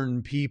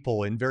Western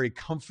people in very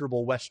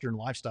comfortable Western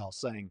lifestyles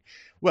saying,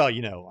 well,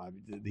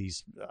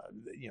 these,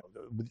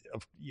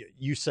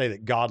 you say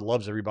that God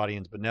loves everybody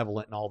and is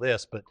benevolent and all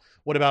this, but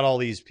what about all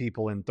these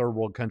people in third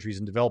world countries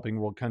and developing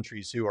world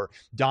countries who are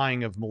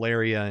dying of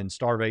malaria and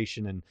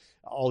starvation and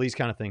all these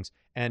kind of things?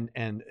 And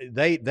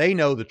they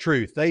know the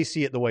truth. They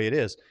see it the way it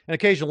is. And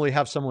occasionally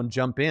have someone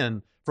jump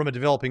in from a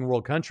developing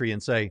world country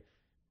and say,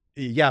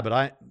 yeah,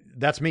 but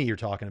that's me you're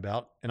talking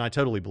about. And I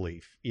totally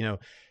believe,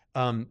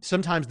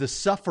 sometimes the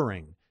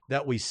suffering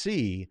that we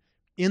see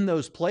in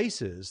those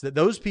places that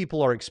those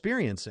people are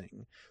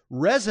experiencing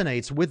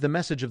resonates with the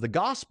message of the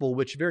gospel,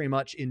 which very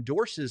much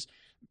endorses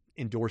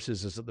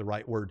isn't the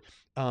right word,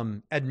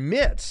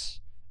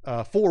 admits,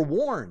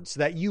 forewarns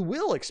that you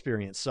will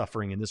experience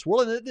suffering in this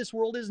world and that this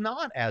world is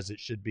not as it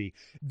should be.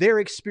 Their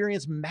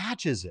experience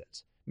matches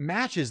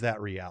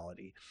that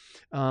reality.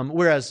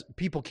 Whereas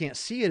people can't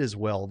see it as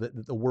well,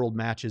 that the world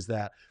matches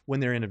that when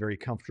they're in a very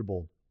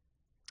comfortable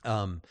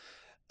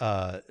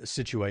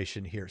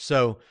situation here.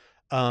 So,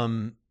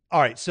 all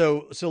right.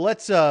 So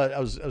let's, I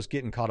was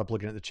getting caught up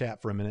looking at the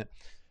chat for a minute.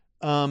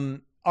 All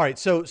right.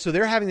 So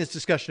they're having this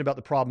discussion about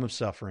the problem of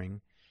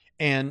suffering,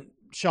 and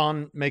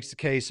Sean makes the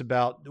case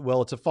about,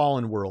 well, it's a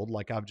fallen world,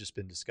 like I've just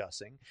been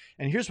discussing.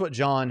 And here's what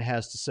John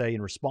has to say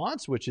in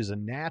response, which is a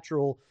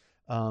natural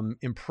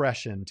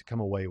impression to come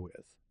away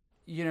with.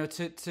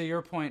 To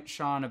your point,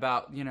 Sean,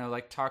 about,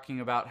 like talking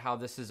about how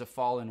this is a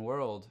fallen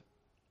world.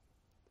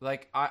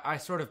 Like, I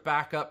sort of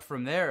back up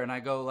from there and I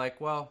go like,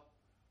 well,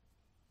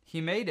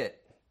 he made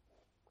it.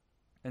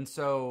 And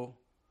so,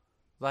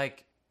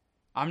 like,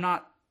 I'm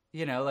not,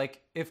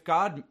 if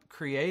God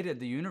created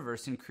the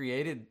universe and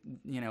created,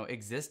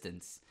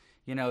 existence,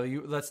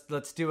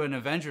 let's do an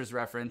Avengers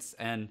reference,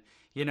 and,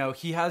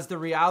 he has the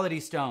reality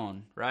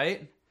stone,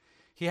 right?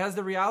 He has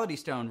the reality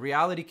stone.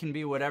 Reality can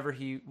be whatever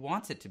he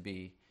wants it to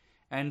be.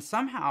 And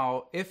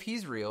somehow, if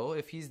he's real,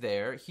 if he's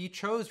there, he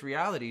chose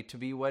reality to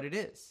be what it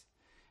is.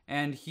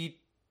 And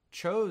he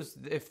chose,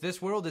 if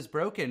this world is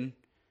broken,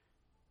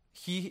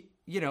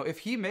 if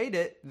he made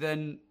it,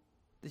 then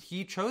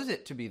he chose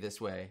it to be this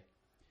way.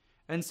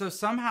 And so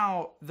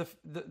somehow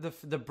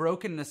the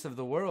brokenness of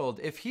the world,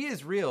 if he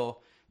is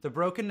real, the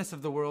brokenness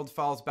of the world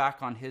falls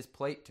back on his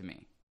plate to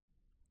me.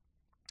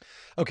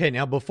 Okay,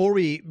 now before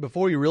we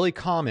really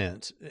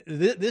comment,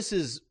 this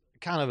is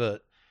kind of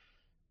a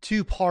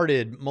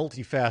two-parted,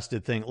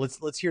 multifaceted thing.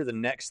 Let's hear the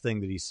next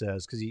thing that he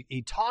says, because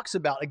he talks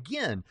about,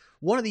 again,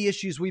 one of the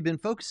issues we've been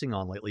focusing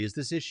on lately is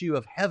this issue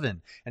of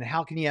heaven and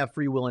how can you have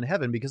free will in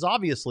heaven? Because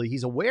obviously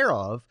he's aware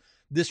of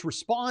this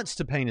response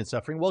to pain and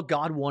suffering. Well,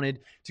 God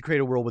wanted to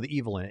create a world with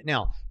evil in it.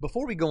 Now,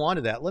 before we go on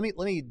to that, let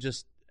me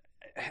just,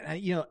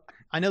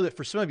 I know that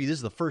for some of you, this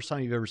is the first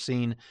time you've ever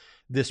seen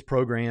this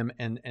program,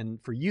 and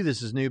for you,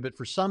 this is new, but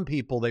for some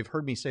people, they've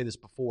heard me say this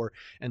before.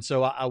 And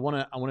so I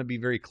want to be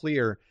very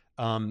clear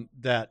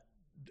that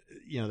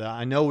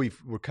I know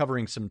we're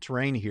covering some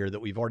terrain here that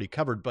we've already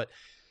covered, but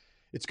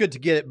it's good to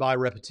get it by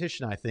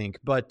repetition, I think.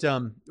 But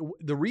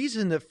the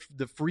reason that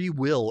the free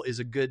will is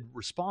a good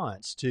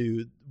response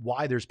to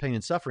why there's pain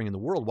and suffering in the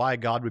world, why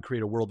God would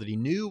create a world that he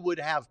knew would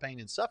have pain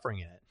and suffering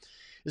in it,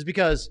 is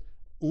because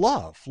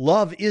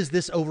love is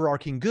this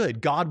overarching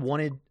good. God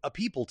wanted a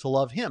people to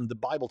love him. The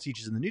Bible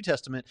teaches in the New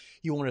Testament,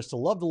 he wanted us to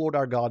love the Lord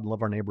our God and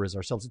love our neighbor as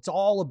ourselves. It's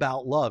all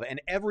about love.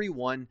 And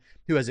everyone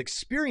who has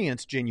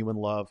experienced genuine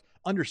love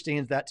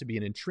understands that to be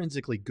an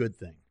intrinsically good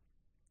thing.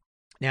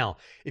 Now,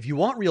 if you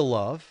want real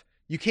love,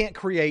 you can't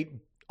create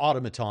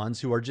automatons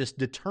who are just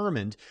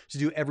determined to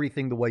do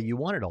everything the way you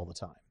want it all the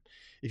time.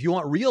 If you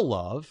want real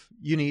love,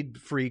 you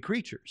need free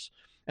creatures.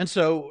 And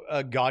so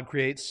God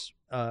creates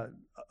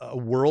a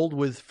world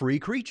with free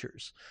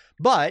creatures.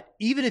 But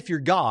even if you're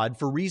God,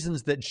 for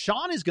reasons that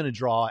Sean is going to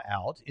draw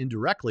out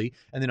indirectly,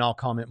 and then I'll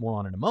comment more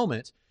on in a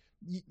moment,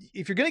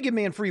 if you're going to give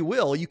man free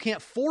will, you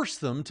can't force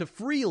them to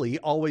freely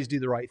always do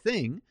the right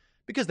thing,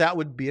 because that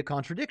would be a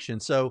contradiction.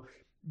 So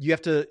you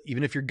have to,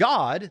 even if you're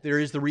God, there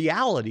is the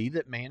reality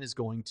that man is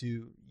going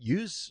to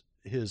use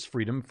his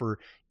freedom for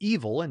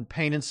evil, and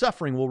pain and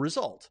suffering will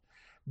result.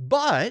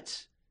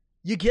 But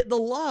you get the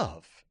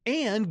love,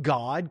 and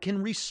God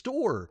can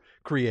restore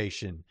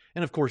creation.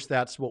 And of course,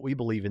 that's what we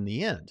believe in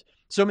the end.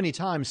 So many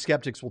times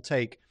skeptics will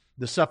take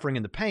the suffering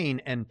and the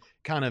pain and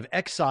kind of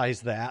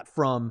excise that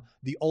from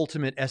the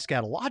ultimate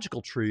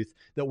eschatological truth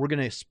that we're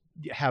going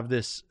to have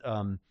this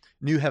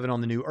new heaven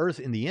on the new earth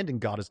in the end, and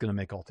God is going to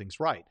make all things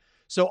right.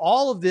 So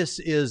all of this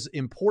is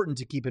important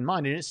to keep in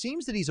mind. And it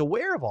seems that he's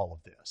aware of all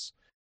of this.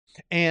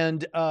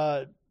 And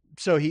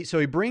so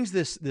he brings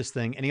this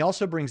thing, and he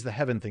also brings the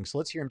heaven thing. So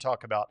let's hear him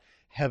talk about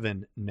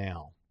heaven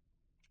now.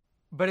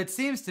 But it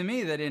seems to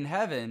me that in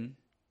heaven,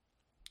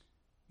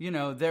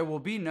 there will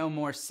be no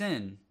more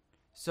sin.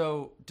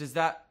 So does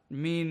that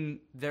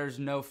mean there's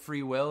no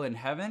free will in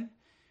heaven?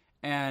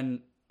 And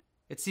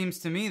it seems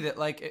to me that,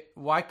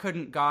 why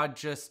couldn't God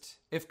just,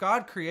 if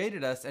God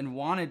created us and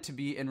wanted to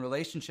be in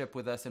relationship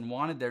with us and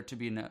wanted there to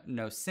be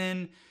no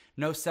sin,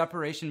 no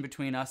separation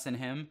between us and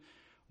him,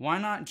 why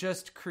not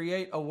just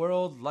create a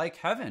world like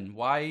heaven?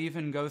 Why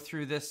even go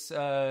through this,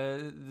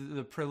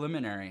 the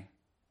preliminary?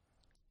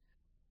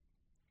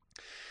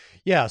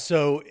 Yeah,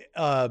 so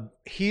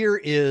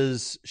here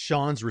is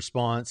Sean's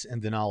response,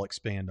 and then I'll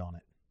expand on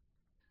it.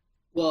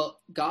 Well,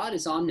 God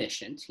is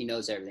omniscient. He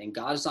knows everything.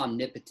 God is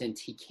omnipotent.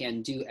 He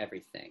can do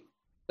everything.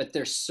 But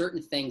there's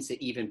certain things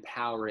that even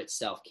power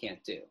itself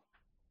can't do.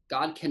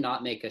 God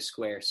cannot make a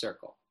square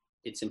circle.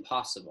 It's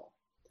impossible.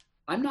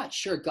 I'm not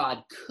sure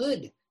God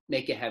could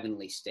make a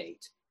heavenly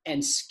state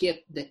and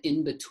skip the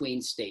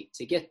in-between state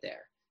to get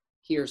there.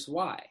 Here's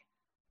why.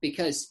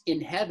 Because in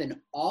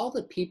heaven, all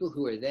the people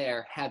who are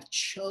there have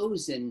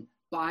chosen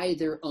by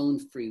their own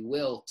free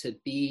will to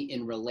be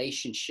in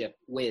relationship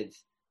with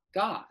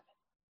God.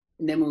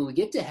 And then when we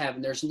get to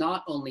heaven, there's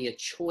not only a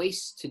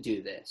choice to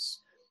do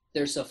this,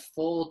 there's a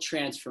full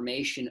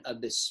transformation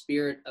of the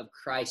Spirit of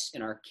Christ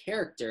in our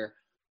character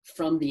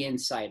from the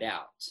inside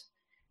out.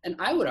 And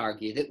I would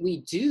argue that we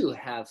do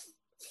have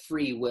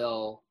free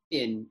will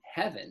in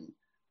heaven,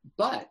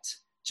 but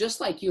just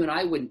like you and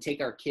I wouldn't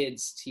take our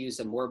kids, to use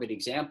a morbid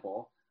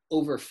example,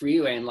 over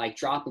freeway and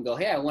drop and go,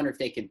 hey, I wonder if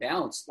they can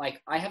bounce.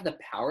 I have the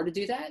power to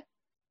do that,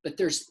 but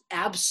there's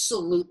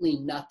absolutely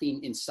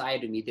nothing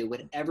inside of me that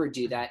would ever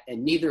do that,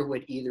 and neither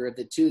would either of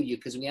the two of you,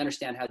 because we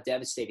understand how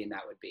devastating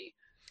that would be.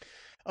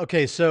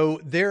 Okay, so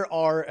there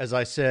are, as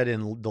I said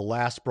in the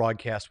last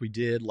broadcast we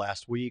did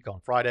last week on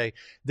Friday,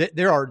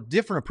 there are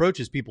different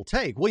approaches people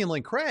take. William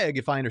Lane Craig,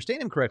 if I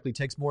understand him correctly,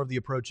 takes more of the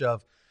approach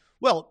of,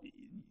 well,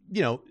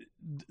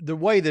 the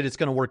way that it's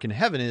going to work in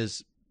heaven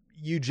is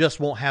you just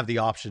won't have the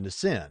option to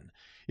sin.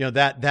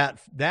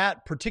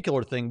 That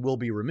particular thing will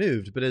be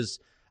removed. But as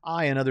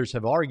I and others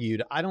have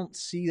argued, I don't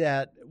see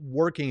that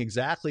working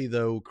exactly,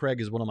 though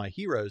Craig is one of my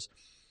heroes,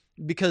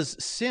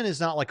 because sin is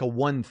not like a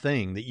one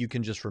thing that you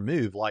can just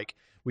remove. Like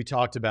we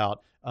talked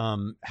about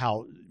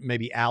how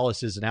maybe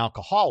Alice is an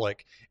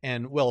alcoholic,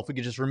 and well, if we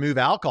could just remove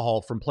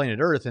alcohol from planet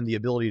Earth and the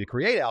ability to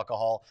create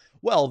alcohol,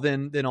 well,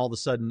 then all of a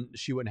sudden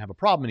she wouldn't have a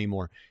problem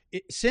anymore.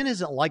 Sin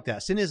isn't like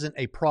that. Sin isn't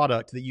a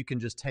product that you can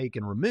just take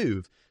and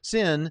remove.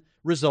 Sin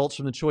results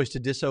from the choice to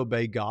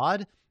disobey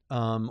God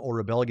or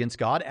rebel against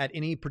God at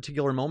any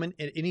particular moment,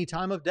 at any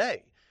time of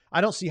day. I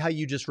don't see how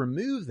you just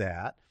remove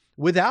that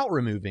without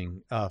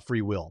removing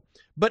free will.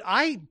 But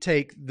I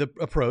take the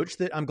approach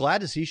that I'm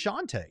glad to see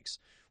Sean takes,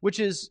 which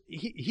is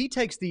he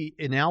takes the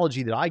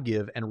analogy that I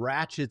give and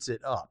ratchets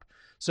it up.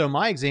 So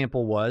my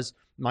example was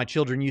my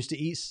children used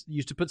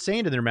to put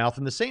sand in their mouth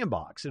in the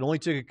sandbox. It only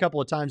took a couple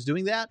of times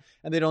doing that,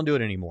 and they don't do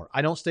it anymore.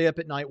 I don't stay up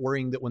at night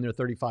worrying that when they're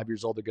 35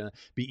 years old, they're going to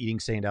be eating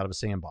sand out of a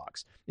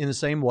sandbox. In the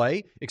same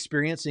way,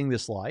 experiencing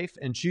this life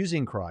and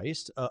choosing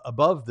Christ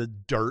above the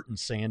dirt and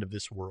sand of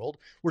this world,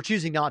 we're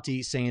choosing not to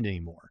eat sand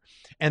anymore.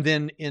 And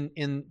then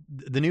in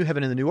the new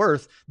heaven and the new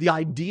earth, the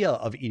idea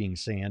of eating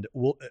sand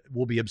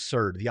will be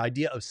absurd. The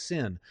idea of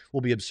sin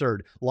will be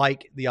absurd,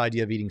 like the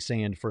idea of eating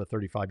sand for a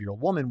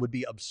 35-year-old woman would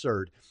be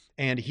absurd.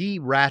 And he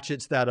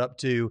ratchets that up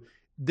to,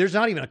 there's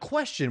not even a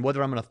question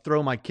whether I'm going to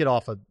throw my kid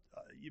off a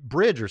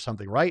bridge or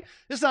something, right?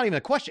 It's not even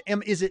a question.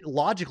 Is it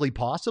logically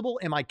possible?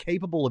 Am I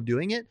capable of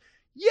doing it?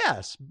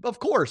 Yes, of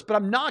course, but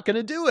I'm not going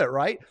to do it,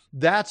 right?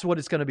 That's what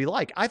it's going to be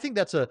like. I think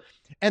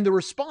and the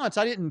response,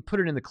 I didn't put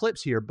it in the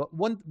clips here, but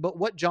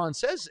what John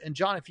says, and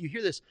John, if you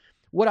hear this,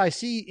 what I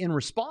see in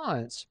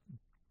response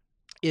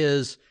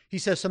is he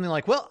says something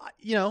like, well,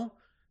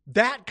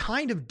 that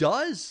kind of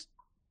does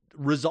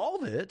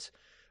resolve it,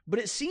 but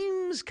it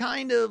seems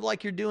kind of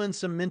like you're doing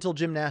some mental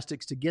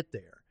gymnastics to get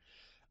there.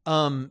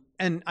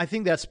 And I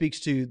think that speaks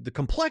to the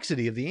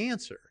complexity of the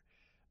answer.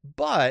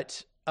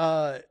 But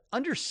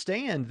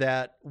understand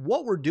that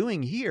what we're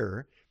doing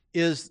here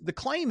is the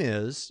claim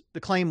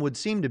would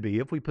seem to be,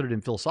 if we put it in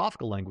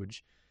philosophical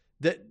language,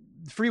 that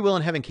free will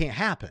in heaven can't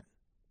happen,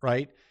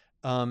 right?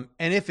 And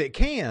if it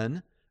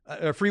can,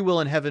 free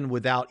will in heaven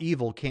without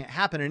evil can't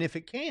happen. And if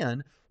it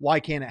can, why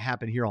can't it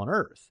happen here on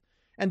earth?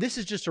 And this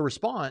is just a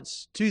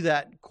response to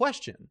that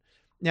question.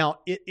 Now,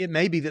 it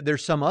may be that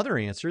there's some other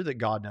answer that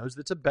God knows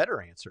that's a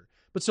better answer.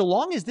 But so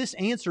long as this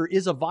answer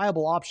is a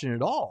viable option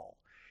at all,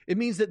 it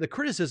means that the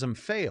criticism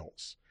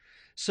fails.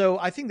 So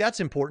I think that's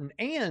important.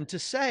 And to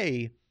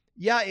say,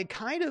 yeah,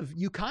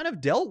 you kind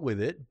of dealt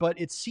with it, but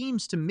it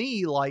seems to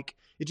me like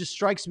it just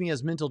strikes me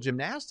as mental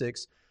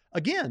gymnastics.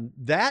 Again,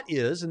 that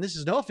is, and this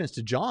is no offense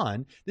to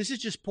John, this is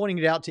just pointing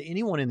it out to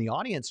anyone in the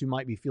audience who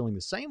might be feeling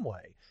the same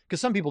way. Because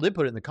some people did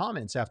put it in the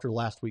comments after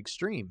last week's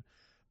stream.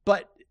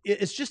 But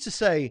it's just to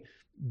say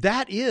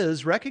that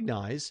is,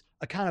 recognize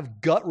a kind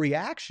of gut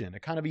reaction, a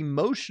kind of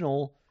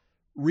emotional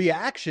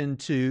reaction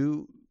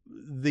to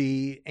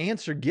the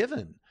answer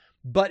given.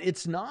 But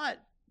it's not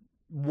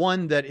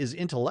one that is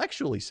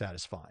intellectually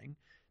satisfying.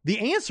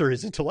 The answer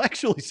is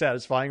intellectually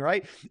satisfying,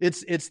 right?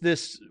 It's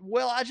this,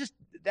 well, I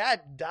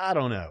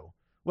don't know.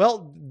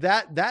 Well,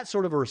 that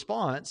sort of a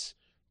response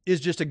is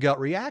just a gut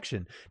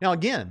reaction. Now,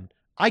 again,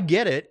 I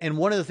get it. And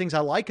one of the things I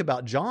like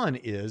about John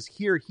is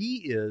here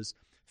he is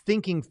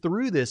thinking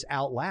through this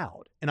out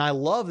loud. And I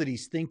love that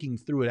he's thinking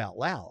through it out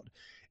loud.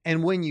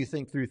 And when you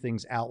think through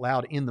things out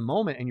loud in the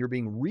moment and you're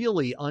being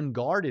really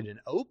unguarded and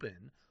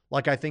open,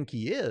 like I think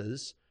he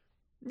is,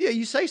 yeah,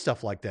 you say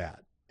stuff like that.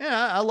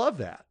 Yeah, I love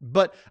that.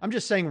 But I'm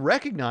just saying,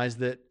 recognize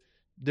that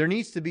there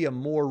needs to be a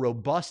more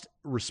robust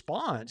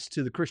response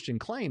to the Christian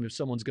claim if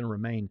someone's going to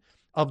remain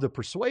of the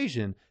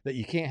persuasion that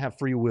you can't have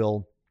free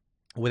will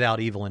without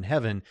evil in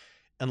heaven,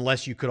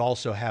 unless you could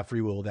also have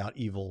free will without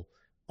evil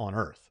on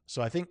earth.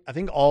 So I think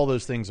all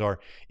those things are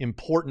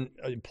important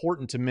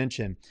to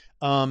mention.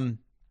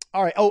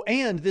 All right. Oh,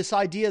 and this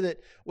idea that,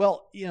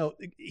 well,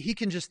 he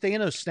can just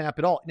Thanos snap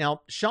it all.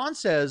 Now, Sean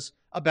says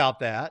about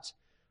that,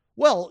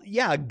 well,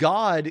 yeah,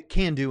 God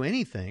can do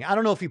anything. I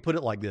don't know if he put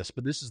it like this,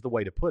 but this is the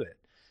way to put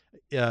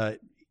it.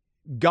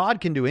 God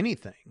can do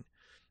anything,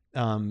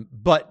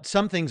 but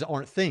some things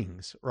aren't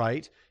things,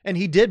 right? And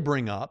he did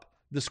bring up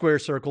the square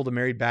circle, the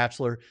married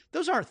bachelor.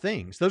 Those aren't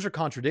things. Those are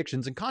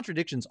contradictions, and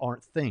contradictions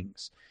aren't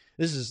things.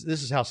 This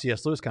is how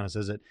C.S. Lewis kind of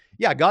says it.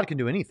 Yeah, God can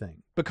do anything,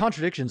 but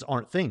contradictions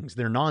aren't things.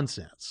 They're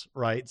nonsense,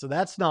 right? So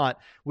that's not,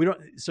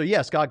 so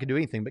yes, God can do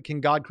anything, but can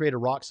God create a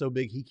rock so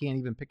big he can't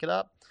even pick it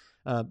up?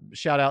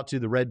 Shout out to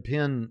the red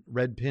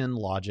pen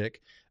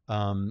logic,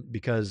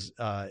 because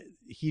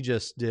he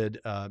just did,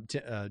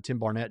 Tim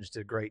Barnett just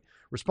did a great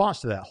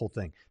response to that whole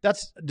thing.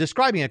 That's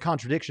describing a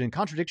contradiction.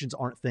 Contradictions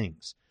aren't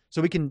things.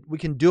 So we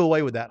can do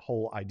away with that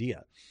whole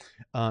idea.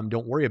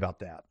 Don't worry about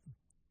that.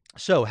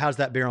 So how does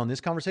that bear on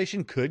this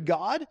conversation? Could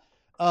God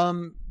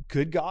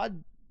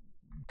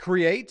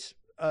create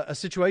a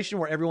situation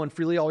where everyone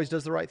freely always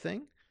does the right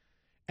thing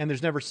and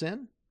there's never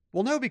sin?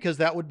 Well, no, because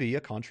that would be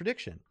a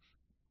contradiction.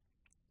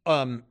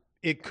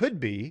 It could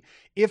be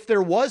if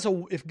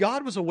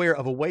God was aware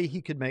of a way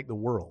he could make the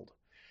world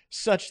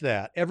such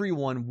that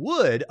everyone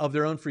would, of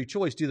their own free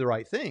choice, do the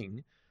right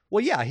thing.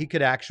 Well, yeah, he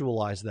could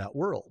actualize that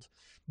world.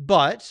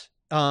 But,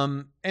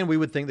 and we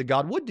would think that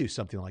God would do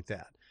something like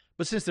that.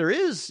 But since there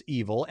is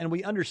evil and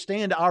we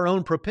understand our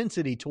own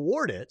propensity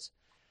toward it,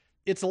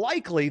 it's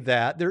likely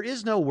that there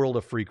is no world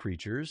of free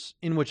creatures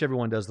in which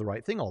everyone does the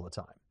right thing all the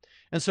time.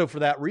 And so for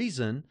that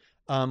reason,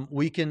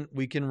 we can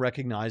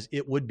recognize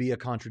it would be a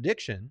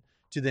contradiction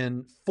to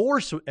then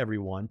force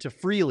everyone to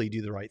freely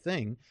do the right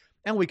thing.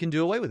 And we can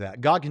do away with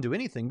that. God can do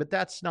anything, but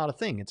that's not a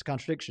thing. It's a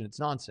contradiction. It's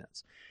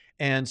nonsense.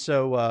 And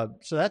so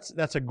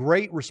that's a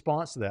great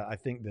response to that, I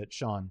think, that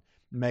Sean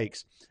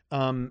makes.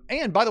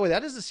 And by the way,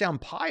 that doesn't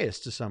sound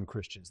pious to some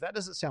Christians. That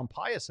doesn't sound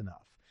pious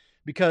enough,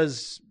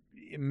 because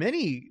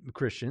many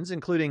Christians,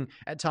 including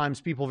at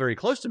times people very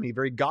close to me,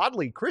 very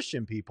godly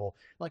Christian people,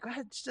 like,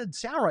 it just doesn't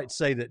sound right to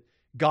say that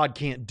God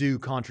can't do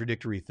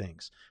contradictory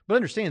things. But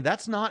understand,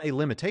 that's not a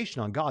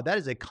limitation on God. That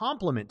is a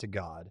compliment to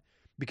God,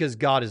 because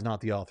God is not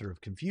the author of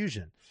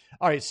confusion.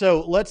 All right,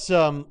 so let's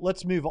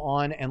move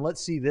on and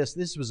let's see this.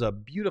 This was a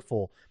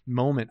beautiful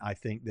moment, I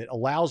think, that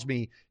allows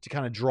me to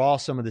kind of draw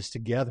some of this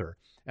together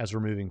as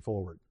we're moving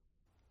forward.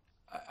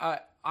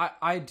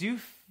 I do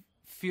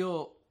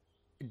feel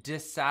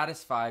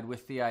dissatisfied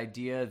with the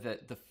idea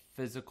that the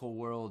physical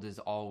world is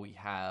all we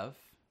have,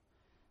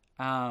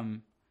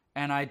 and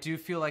I do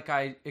feel like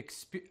I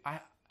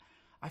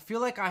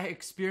feel like I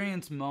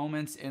experience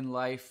moments in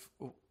life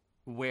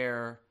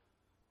where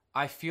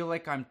I feel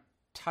like I'm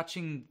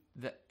touching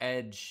the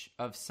edge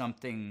of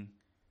something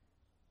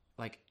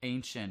like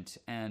ancient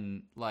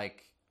and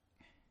like,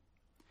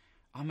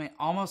 I mean,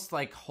 almost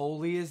like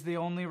holy is the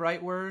only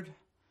right word.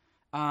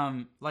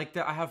 I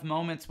have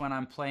moments when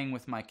I'm playing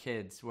with my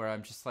kids where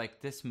I'm just like,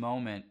 this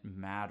moment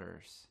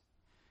matters.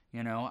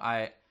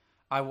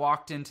 I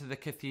walked into the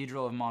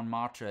Cathedral of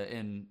Montmartre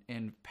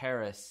in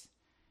Paris,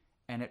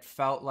 and it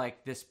felt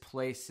like this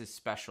place is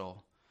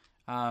special.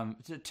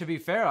 To be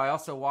fair, I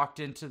also walked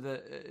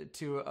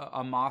into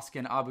a mosque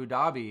in Abu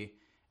Dhabi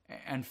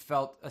and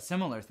felt a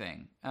similar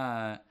thing.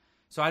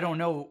 So I don't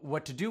know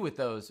what to do with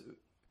those,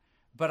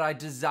 but I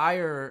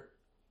desire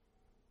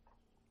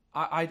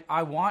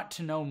I want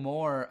to know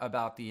more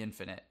about the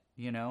infinite,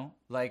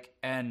 like,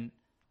 and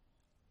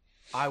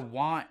I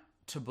want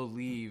to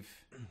believe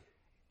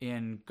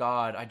in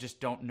God. I just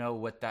don't know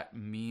what that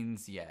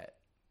means yet.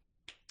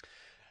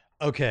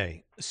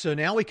 Okay, so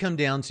now we come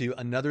down to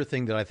another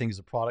thing that I think is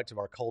a product of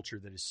our culture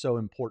that is so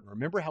important.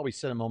 Remember how we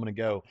said a moment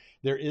ago,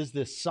 there is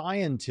this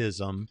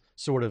scientism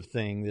sort of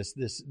thing,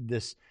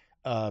 this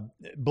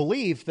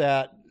belief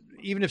that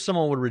even if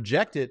someone would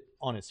reject it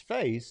on its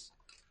face,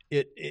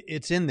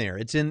 it's in there.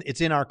 It's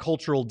in our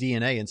cultural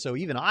DNA, and so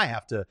even I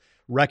have to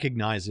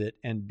recognize it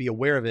and be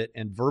aware of it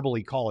and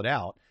verbally call it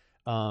out.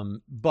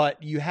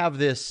 But you have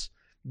this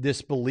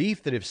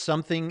belief that if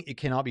something, it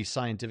cannot be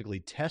scientifically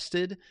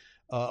tested.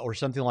 Or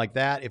something like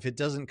that. If it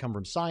doesn't come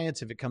from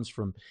science, if it comes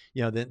from,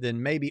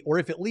 then maybe, or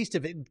if at least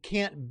if it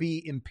can't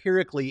be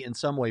empirically in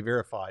some way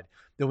verified,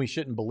 then we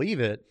shouldn't believe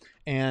it.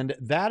 And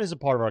that is a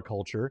part of our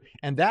culture.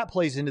 And that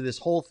plays into this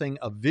whole thing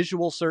of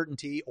visual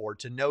certainty, or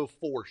to know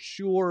for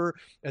sure,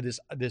 this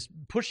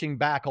pushing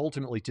back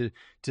ultimately to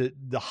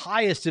the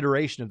highest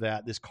iteration of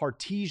that, this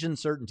Cartesian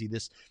certainty,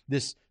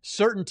 this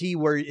certainty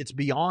where it's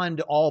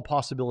beyond all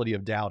possibility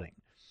of doubting.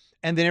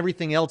 And then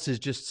everything else is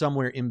just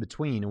somewhere in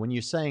between. And when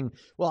you're saying,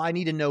 well, I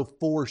need to know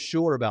for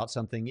sure about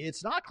something,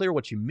 it's not clear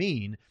what you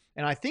mean.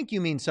 And I think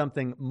you mean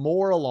something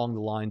more along the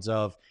lines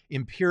of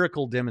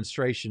empirical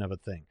demonstration of a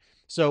thing.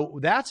 So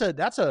that's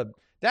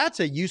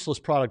a useless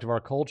product of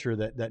our culture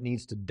that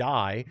needs to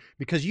die,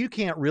 because you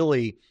can't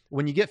really,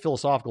 when you get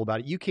philosophical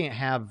about it, you can't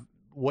have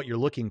what you're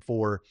looking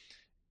for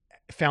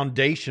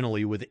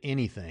foundationally with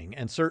anything,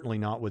 and certainly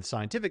not with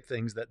scientific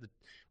things. That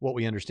what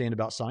we understand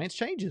about science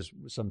changes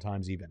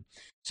sometimes even.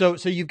 So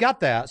you've got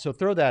that. So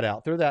throw that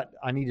out. Throw that,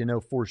 I need to know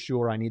for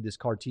sure, I need this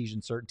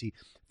Cartesian certainty.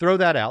 Throw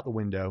that out the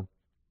window.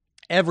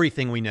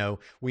 Everything we know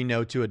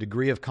to a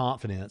degree of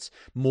confidence,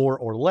 more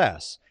or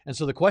less. And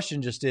so the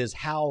question just is,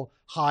 how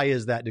high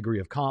is that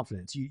degree of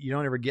confidence? You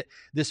don't ever get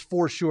this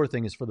for sure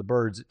thing is for the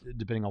birds,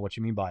 depending on what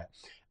you mean by it.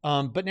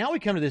 But now we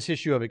come to this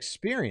issue of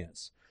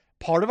experience.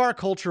 Part of our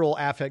cultural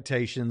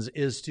affectations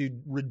is to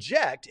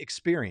reject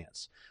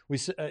experience. We,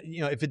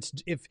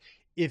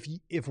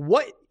 if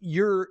what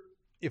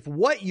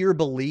you're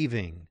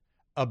believing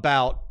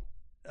about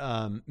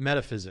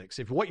metaphysics,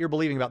 if what you're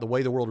believing about the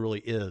way the world really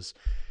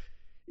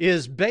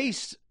is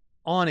based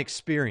on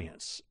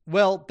experience,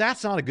 well,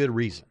 that's not a good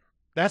reason.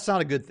 That's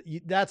not a good.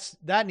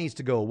 That needs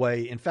to go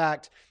away. In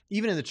fact,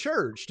 even in the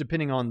church,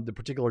 depending on the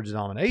particular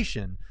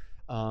denomination,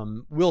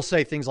 we'll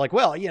say things like,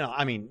 well,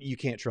 you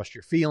can't trust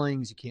your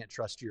feelings. You can't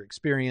trust your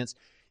experience.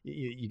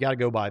 You got to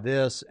go by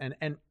this.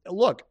 And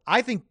look,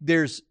 I think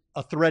there's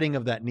a threading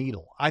of that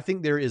needle. I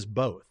think there is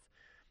both.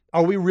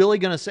 Are we really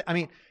going to say,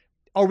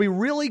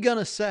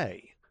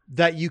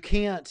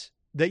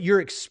 that your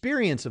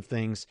experience of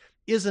things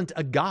isn't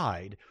a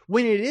guide,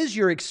 when it is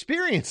your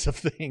experience of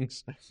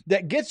things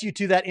that gets you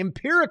to that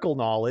empirical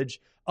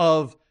knowledge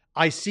of,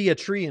 I see a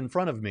tree in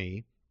front of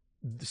me,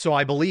 so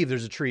I believe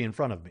there's a tree in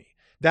front of me.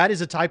 That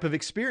is a type of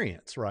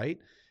experience, right?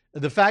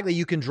 The fact that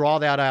you can draw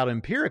that out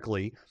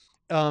empirically.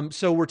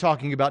 So we're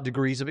talking about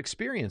degrees of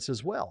experience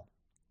as well.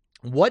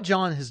 What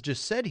John has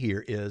just said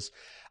here is,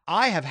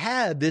 I have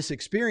had this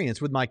experience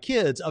with my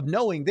kids of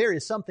knowing there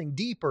is something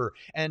deeper,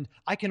 and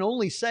I can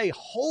only say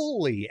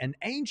holy and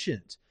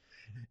ancient.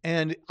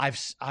 And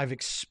I've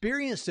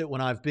experienced it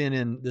when I've been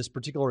in this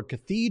particular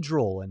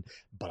cathedral,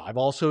 but I've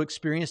also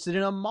experienced it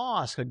in a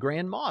mosque, a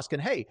grand mosque.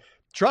 And hey,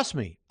 trust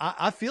me,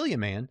 I feel you,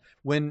 man.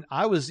 When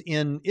I was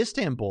in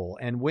Istanbul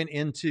and went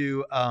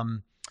into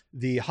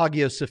the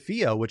Hagia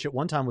Sophia, which at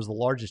one time was the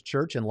largest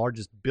church and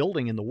largest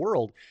building in the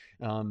world,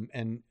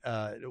 and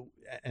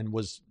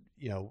was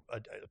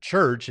a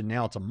church, and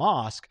now it's a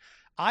mosque,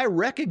 I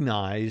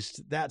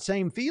recognized that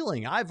same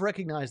feeling. I've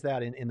recognized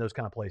that in those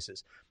kind of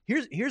places.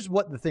 Here's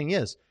what the thing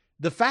is.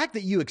 The fact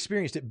that you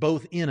experienced it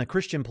both in a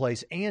Christian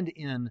place and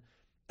in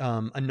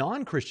a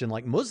non-Christian,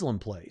 like Muslim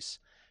place,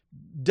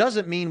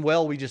 doesn't mean,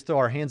 well, we just throw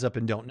our hands up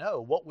and don't know.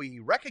 What we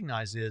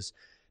recognize is,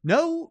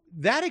 no,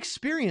 that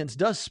experience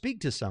does speak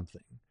to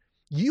something.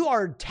 You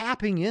are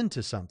tapping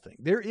into something.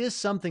 There is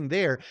something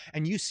there,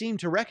 and you seem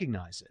to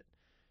recognize it.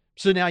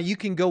 So now you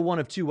can go one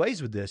of two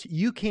ways with this.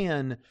 You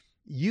can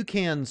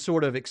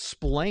sort of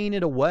explain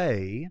it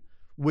away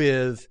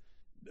with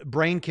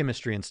brain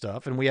chemistry and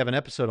stuff, and we have an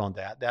episode on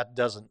that. That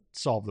doesn't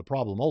solve the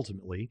problem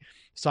ultimately.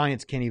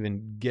 Science can't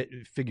even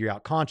figure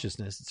out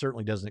consciousness. It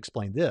certainly doesn't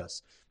explain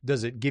this.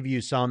 Does it give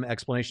you some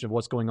explanation of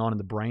what's going on in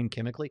the brain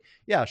chemically?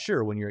 Yeah,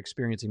 sure. When you're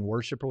experiencing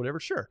worship or whatever,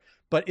 sure.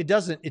 But it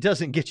doesn't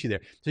get you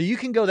there. So you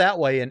can go that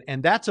way,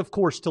 and that's, of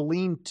course, to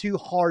lean too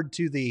hard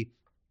to the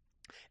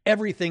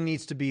everything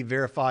needs to be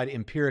verified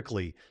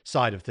empirically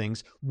side of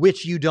things,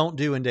 which you don't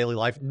do in daily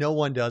life. No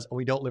one does.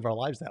 We don't live our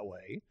lives that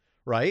way,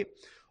 right?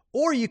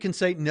 Or you can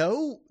say,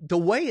 no, the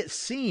way it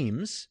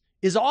seems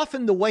is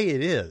often the way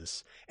it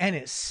is. And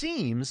it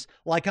seems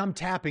like I'm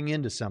tapping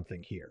into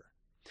something here.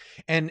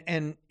 And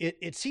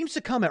it seems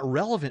to come at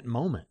relevant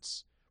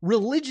moments,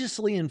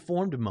 religiously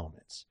informed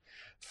moments,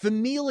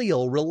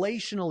 familial,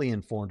 relationally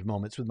informed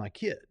moments with my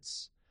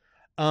kids.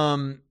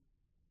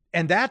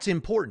 And that's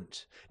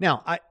important.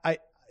 Now, I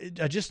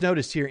just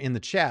noticed here in the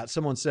chat,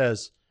 someone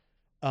says,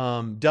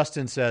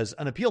 Dustin says,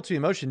 an appeal to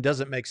emotion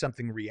doesn't make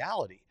something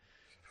reality.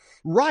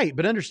 Right.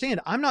 But understand,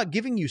 I'm not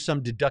giving you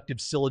some deductive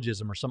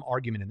syllogism or some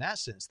argument in that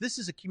sense. This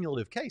is a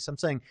cumulative case. I'm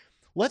saying,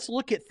 let's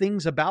look at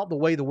things about the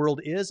way the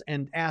world is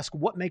and ask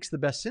what makes the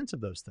best sense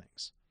of those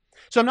things.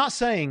 So I'm not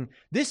saying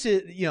this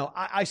is,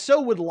 I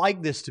so would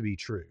like this to be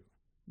true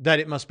that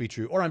it must be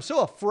true, or I'm so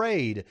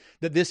afraid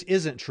that this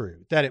isn't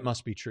true that it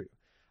must be true.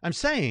 I'm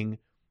saying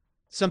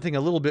something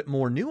a little bit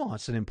more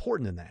nuanced and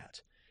important than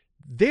that.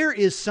 There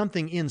is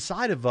something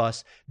inside of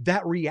us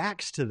that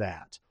reacts to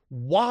that.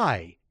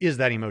 Why is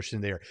that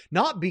emotion there?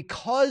 Not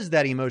because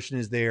that emotion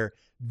is there,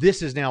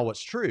 this is now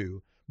what's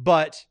true,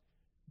 but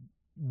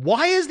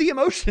why is the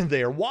emotion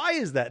there? Why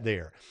is that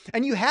there?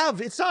 And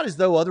it's not as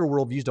though other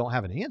worldviews don't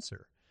have an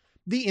answer.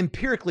 The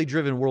empirically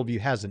driven worldview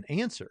has an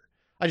answer.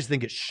 I just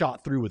think it's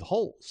shot through with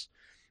holes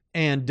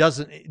and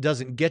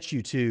doesn't get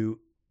you to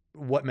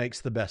what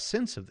makes the best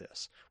sense of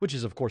this, which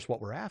is, of course,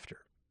 what we're after.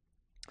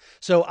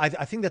 So I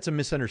think that's a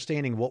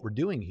misunderstanding of what we're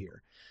doing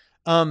here.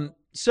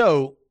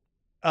 So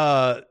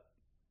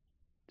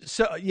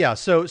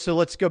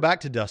let's go back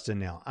to Dustin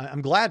now.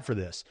 I'm glad for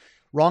this.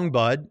 Wrong,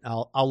 bud.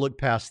 I'll look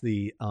past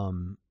the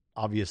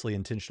obviously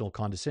intentional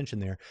condescension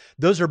there.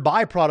 Those are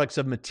byproducts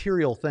of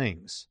material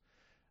things.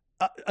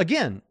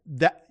 Again,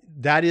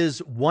 that is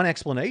one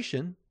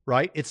explanation,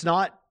 right? It's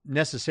not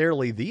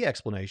necessarily the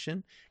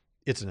explanation.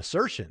 It's an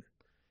assertion.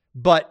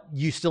 But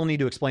you still need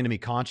to explain to me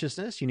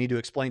consciousness. You need to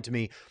explain to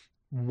me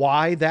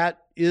why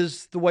that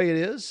is the way it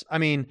is. I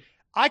mean,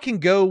 I can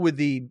go with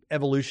the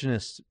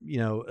evolutionist,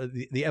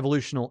 the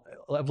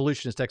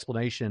evolutionist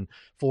explanation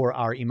for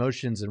our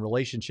emotions and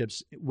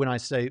relationships when they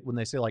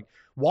say like,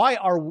 why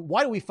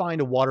do we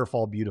find a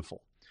waterfall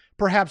beautiful?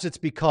 Perhaps it's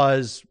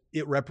because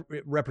it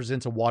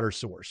represents a water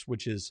source,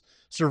 which is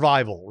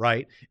survival,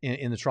 right?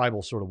 In the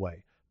tribal sort of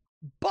way.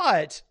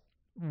 But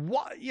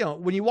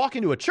when you walk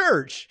into a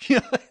church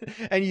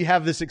and you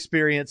have this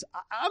experience,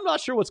 I'm not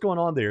sure what's going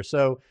on there.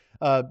 So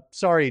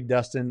sorry,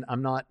 Dustin,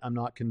 I'm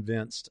not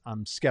convinced.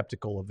 I'm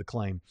skeptical of the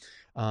claim,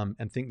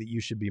 and think that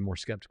you should be more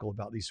skeptical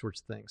about these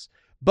sorts of things.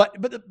 But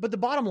the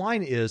bottom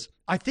line is,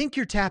 I think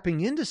you're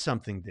tapping into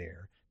something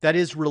there that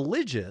is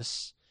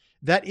religious,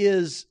 that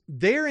is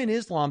there in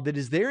Islam, that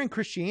is there in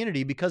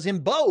Christianity, because in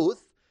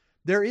both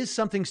there is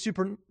something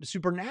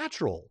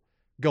supernatural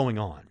going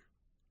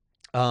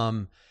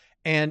on.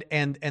 And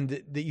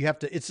that you have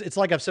to, it's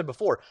like I've said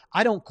before,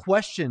 I don't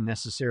question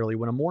necessarily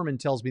when a Mormon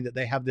tells me that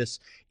they have this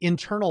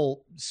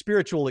internal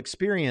spiritual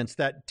experience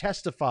that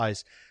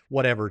testifies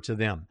whatever to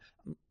them.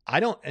 I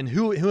don't, and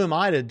who am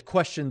I to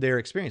question their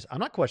experience? I'm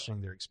not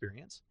questioning their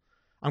experience.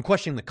 I'm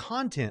questioning the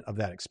content of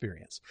that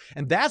experience.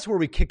 And that's where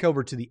we kick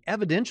over to the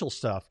evidential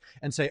stuff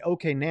and say,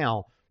 okay,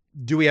 now,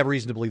 do we have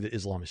reason to believe that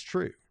Islam is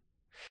true?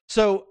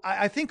 So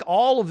I think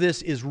all of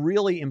this is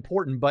really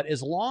important, but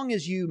as long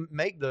as you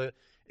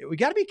we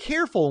got to be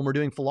careful when we're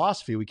doing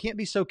philosophy. We can't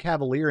be so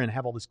cavalier and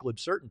have all this glib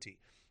certainty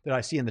that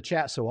I see in the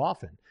chat so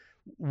often.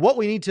 What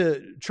we need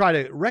to try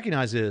to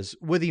recognize is,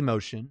 with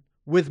emotion,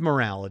 with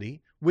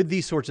morality, with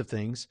these sorts of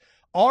things,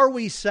 are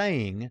we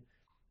saying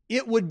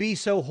it would be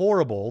so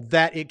horrible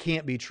that it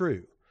can't be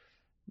true?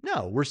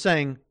 No, we're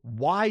saying,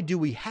 why do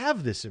we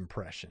have this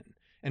impression?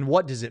 And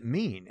what does it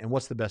mean? And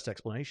what's the best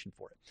explanation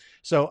for it?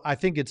 So I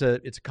think it's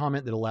a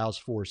comment that allows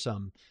for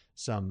some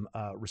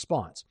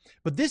response.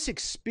 But this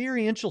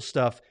experiential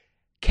stuff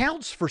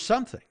counts for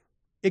something.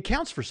 It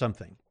counts for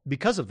something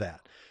because of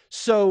that.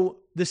 So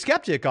the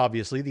skeptic,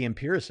 obviously, the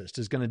empiricist,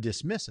 is going to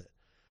dismiss it.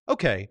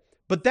 Okay,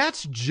 but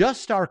that's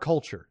just our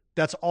culture.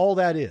 That's all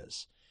that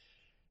is.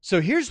 So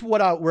here's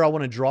where I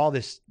want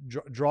to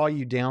draw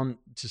you down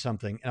to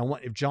something. And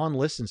if John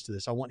listens to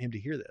this, I want him to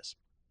hear this.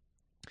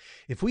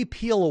 If we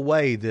peel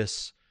away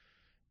this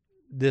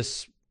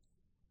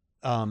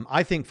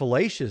I think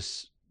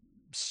fallacious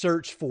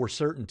search for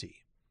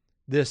certainty,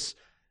 this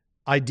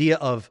idea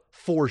of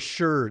for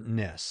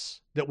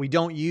sureness that we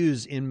don't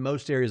use in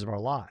most areas of our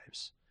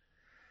lives.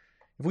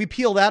 If we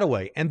peel that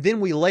away and then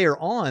we layer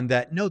on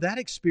that, no, that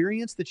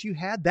experience that you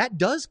had, that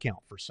does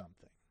count for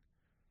something.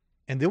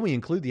 And then we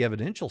include the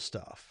evidential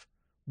stuff.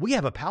 We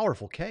have a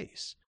powerful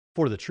case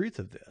for the truth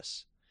of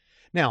this.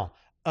 Now,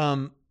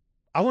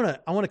 I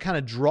want to kind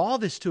of draw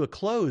this to a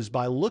close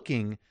by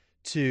looking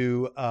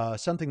to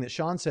something that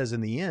Sean says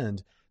in the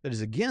end that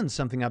is, again,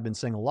 something I've been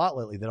saying a lot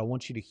lately that I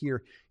want you to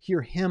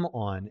hear him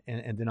on,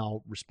 and then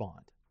I'll respond.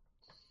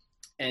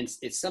 And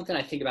it's something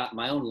I think about in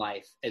my own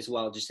life as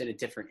well, just at a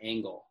different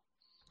angle,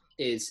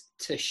 is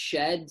to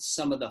shed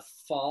some of the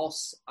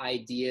false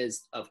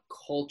ideas of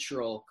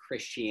cultural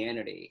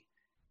Christianity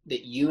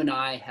that you and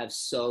I have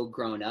so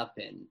grown up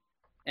in,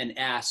 and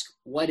ask,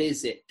 what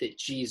is it that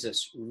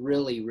Jesus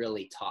really,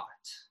 really taught?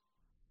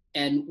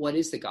 And what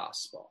is the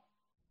gospel?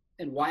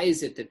 And why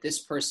is it that this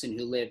person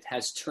who lived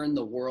has turned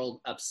the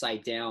world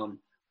upside down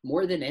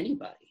more than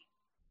anybody?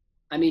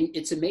 I mean,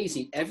 it's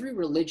amazing. Every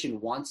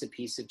religion wants a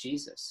piece of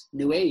Jesus.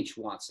 New Age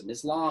wants him.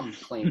 Islam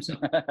claims him.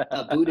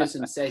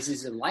 Buddhism says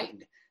he's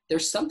enlightened.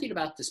 there's something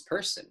about this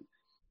person.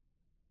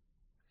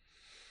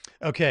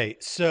 Okay,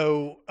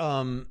 so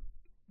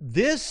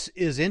this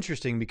is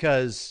interesting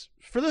because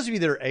for those of you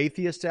that are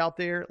atheists out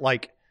there,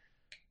 like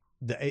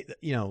the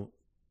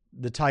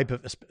type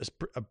of,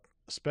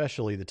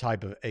 especially the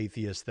type of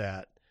atheist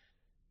that,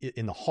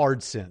 in the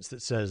hard sense,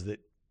 that says that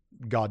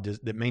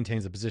that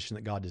maintains the position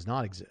that God does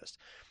not exist.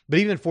 But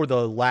even for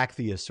the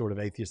lacktheist sort of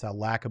atheist, that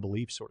lack of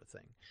belief sort of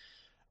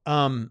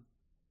thing,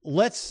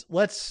 let's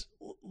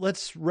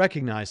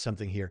recognize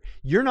something here.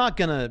 You're not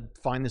going to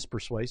find this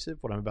persuasive,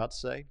 what I'm about to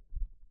say.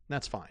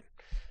 That's fine.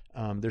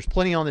 There's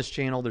plenty on this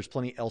channel. There's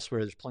plenty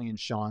elsewhere. There's plenty in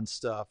Sean's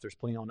stuff. There's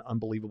plenty on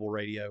Unbelievable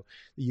Radio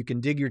that you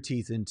can dig your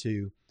teeth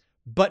into.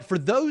 But for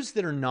those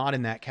that are not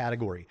in that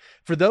category,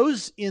 for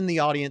those in the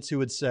audience who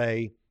would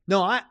say,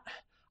 no,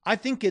 I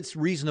think it's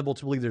reasonable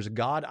to believe there's a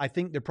God. I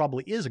think there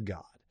probably is a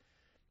God.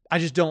 I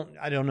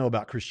don't know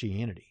about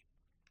Christianity.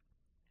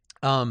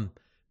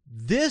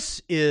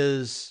 This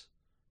is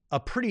a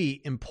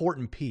pretty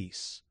important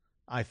piece,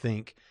 I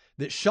think,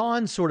 that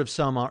Sean sort of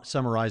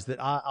summarized,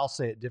 that I'll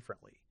say it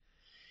differently.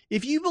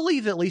 If you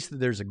believe at least that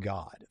there's a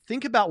God,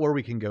 think about where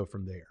we can go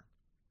from there.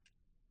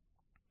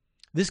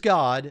 This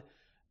God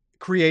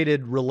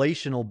created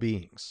relational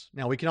beings.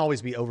 Now, we can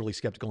always be overly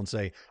skeptical and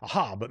say,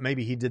 aha, but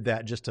maybe he did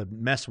that just to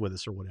mess with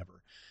us or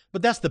whatever.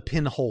 But that's the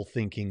pinhole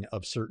thinking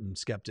of certain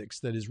skeptics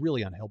that is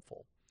really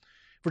unhelpful.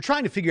 If we're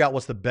trying to figure out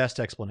what's the best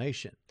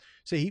explanation,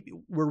 say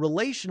we're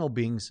relational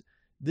beings.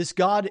 This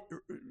God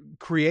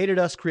created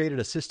us, created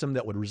a system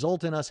that would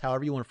result in us,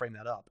 however you want to frame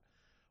that up,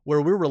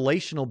 where we're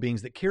relational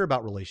beings that care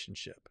about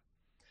relationship.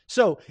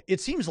 So it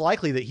seems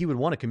likely that he would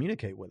want to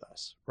communicate with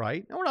us,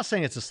 right? Now, we're not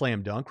saying it's a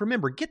slam dunk.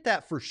 Remember, get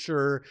that for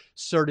sure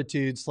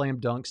certitude,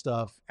 slam dunk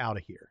stuff out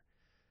of here.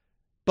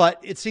 But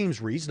it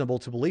seems reasonable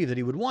to believe that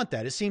he would want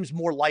that. It seems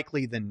more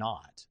likely than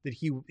not that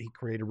he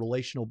created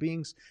relational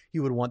beings. He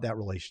would want that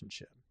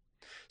relationship.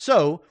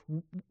 So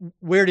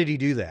where did he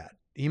do that?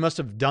 He must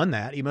have done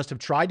that. He must have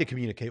tried to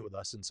communicate with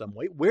us in some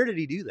way. Where did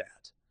he do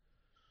that?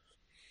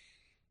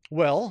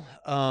 Well,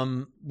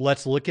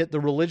 let's look at the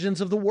religions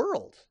of the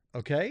world,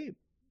 okay?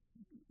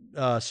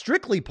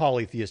 Strictly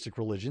polytheistic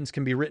religions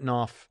can be written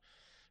off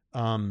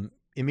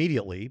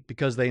immediately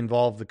because they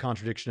involve the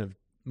contradiction of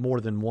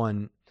more than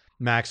one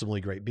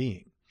maximally great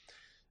being.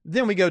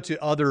 Then we go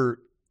to other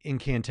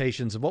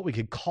incantations of what we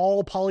could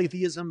call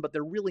polytheism, but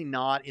they're really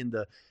not in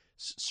the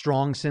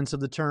strong sense of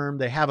the term.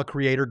 They have a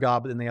creator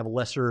God, but then they have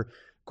lesser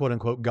quote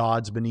unquote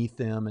gods beneath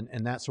them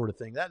and that sort of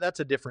thing. That's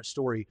a different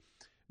story.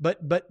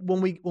 But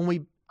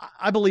when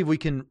I believe we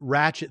can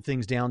ratchet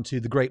things down to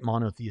the great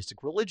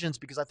monotheistic religions,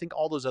 because I think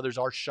all those others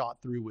are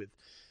shot through with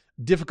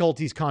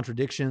difficulties,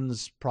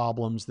 contradictions,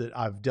 problems that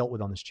I've dealt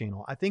with on this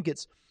channel. I think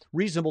it's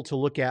reasonable to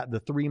look at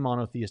the three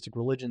monotheistic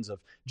religions of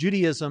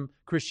Judaism,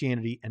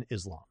 Christianity, and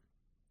Islam.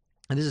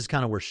 And this is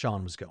kind of where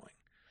Sean was going.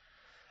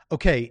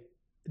 Okay,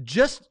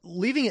 just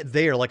leaving it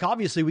there, like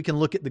obviously we can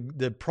look at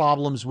the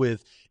problems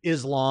with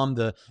Islam,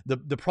 the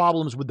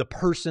problems with the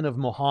person of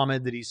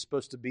Muhammad, that he's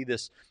supposed to be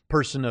this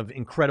person of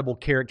incredible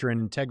character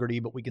and integrity,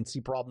 but we can see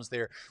problems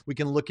there. We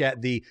can look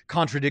at the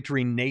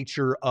contradictory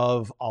nature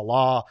of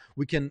Allah.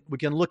 We can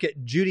look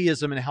at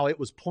Judaism and how it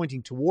was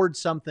pointing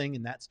towards something,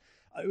 and that's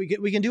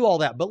we can do all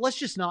that. But let's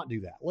just not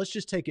do that. Let's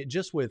just take it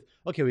just with,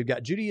 okay, we've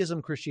got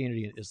Judaism,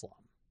 Christianity, and Islam.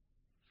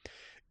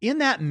 In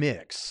that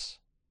mix,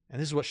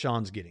 and this is what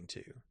Sean's getting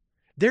to,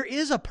 there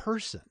is a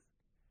person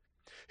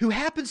who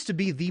happens to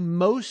be the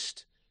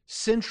most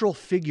central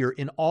figure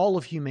in all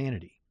of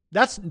humanity.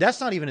 That's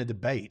not even a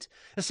debate.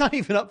 That's not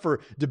even up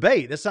for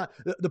debate. That's not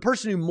the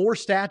person who more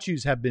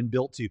statues have been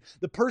built to,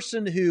 the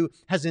person who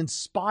has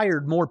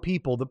inspired more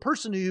people, the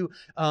person who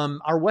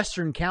our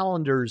Western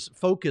calendars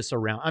focus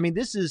around. I mean,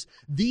 this is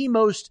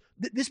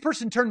this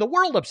person turned the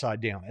world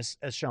upside down,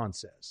 as Sean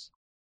says.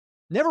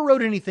 Never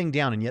wrote anything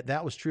down, and yet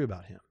that was true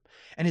about him.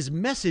 And his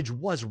message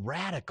was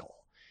radical.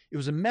 It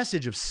was a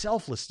message of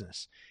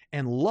selflessness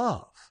and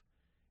love.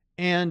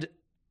 And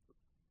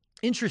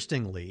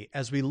interestingly,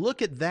 as we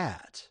look at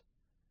that,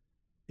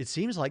 it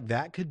seems like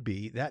that could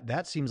be,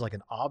 that seems like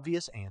an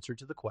obvious answer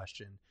to the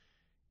question,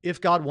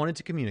 if God wanted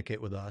to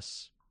communicate with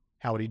us,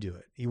 how would he do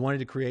it? He wanted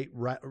to create,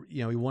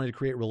 he wanted to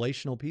create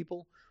relational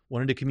people,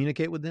 wanted to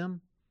communicate with them.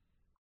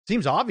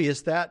 Seems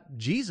obvious that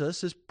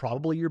Jesus is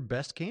probably your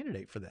best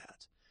candidate for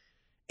that.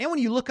 And when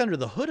you look under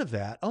the hood of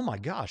that, oh my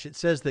gosh, it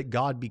says that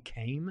God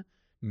became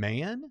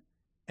man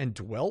and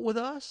dwelt with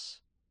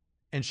us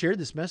and shared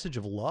this message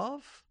of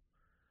love.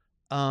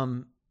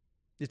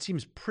 It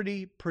seems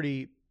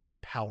pretty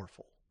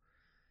powerful.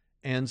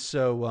 And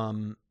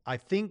so I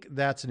think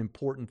that's an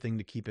important thing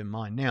to keep in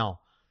mind. Now,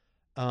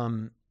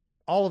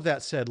 all of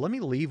that said, let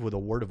me leave with a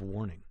word of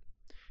warning.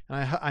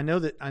 And I know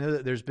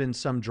that there's been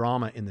some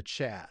drama in the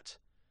chat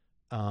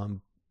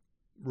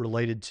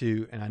related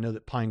to, and I know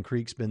that Pine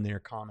Creek's been there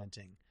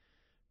commenting,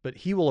 but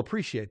he will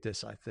appreciate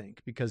this, I think,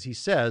 because he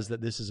says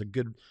that this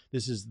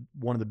is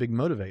one of the big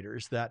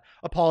motivators that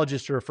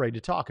apologists are afraid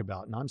to talk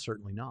about, and I'm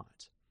certainly not.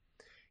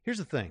 Here's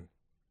the thing.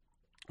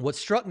 What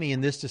struck me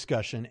in this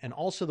discussion, and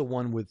also the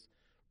one with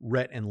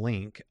Rhett and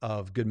Link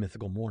of Good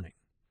Mythical Morning.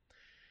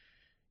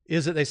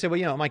 Is that they say,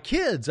 well, my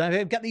kids,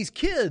 I've got these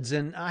kids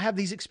and I have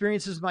these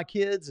experiences with my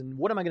kids, and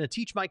what am I going to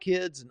teach my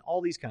kids, and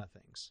all these kind of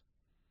things.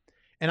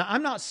 And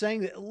I'm not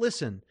saying that,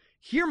 listen,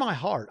 hear my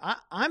heart.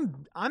 I'm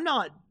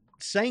not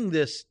saying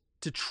this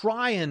to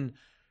try and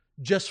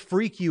just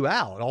freak you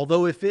out.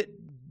 Although if it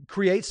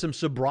creates some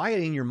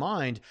sobriety in your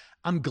mind,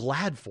 I'm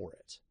glad for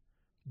it.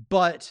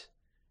 But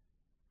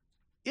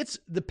it's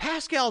the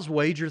Pascal's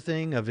wager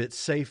thing of it's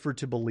safer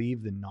to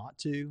believe than not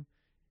to.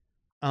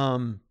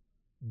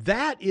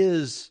 That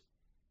is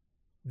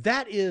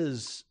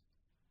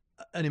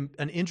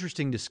an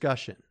interesting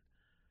discussion.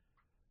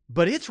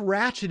 But it's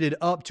ratcheted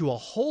up to a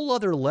whole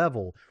other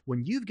level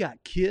when you've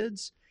got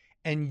kids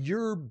and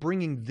you're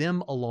bringing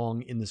them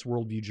along in this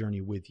worldview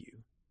journey with you.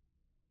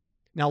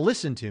 Now,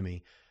 listen to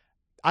me.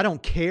 I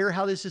don't care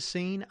how this is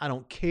seen. I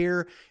don't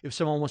care if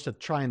someone wants to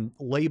try and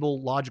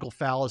label logical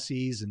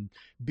fallacies and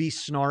be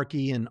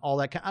snarky and all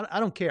that. I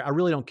don't care. I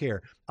really don't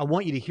care. I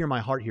want you to hear my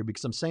heart here,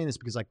 because I'm saying this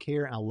because I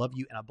care and I love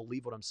you and I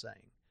believe what I'm saying.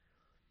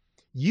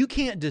 You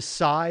can't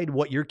decide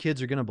what your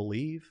kids are going to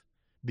believe,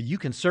 but you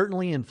can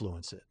certainly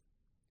influence it.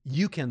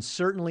 You can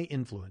certainly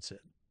influence it.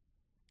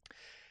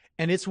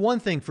 And it's one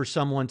thing for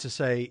someone to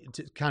say,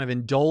 to kind of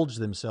indulge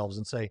themselves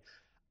and say,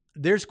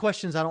 there's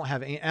questions I don't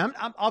have.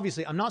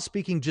 I'm not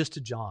speaking just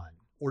to John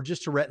or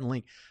just to Rhett and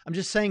Link. I'm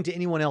just saying to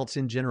anyone else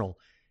in general.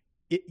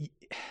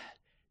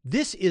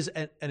 This is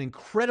an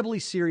incredibly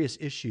serious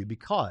issue,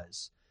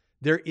 because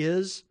there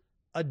is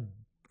a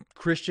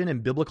Christian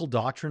and biblical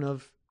doctrine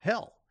of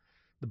hell.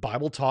 The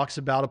Bible talks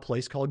about a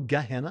place called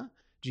Gehenna.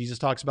 Jesus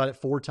talks about it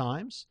 4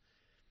 times.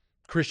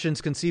 Christians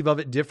conceive of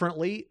it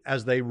differently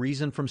as they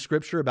reason from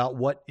Scripture about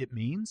what it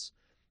means.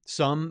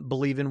 Some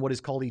believe in what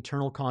is called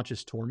eternal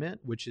conscious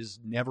torment, which is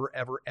never,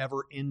 ever,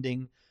 ever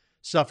ending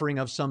suffering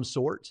of some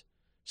sort.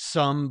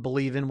 Some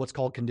believe in what's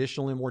called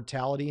conditional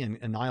immortality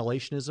and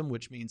annihilationism,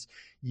 which means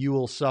you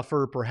will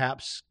suffer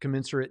perhaps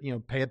commensurate,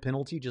 pay a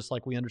penalty, just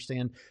like we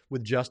understand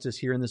with justice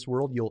here in this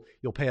world.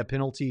 You'll pay a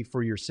penalty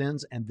for your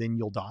sins and then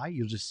you'll die.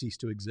 You'll just cease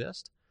to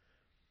exist.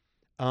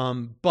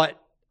 But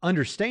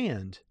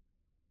understand,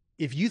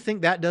 if you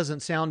think that doesn't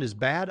sound as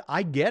bad,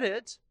 I get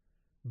it.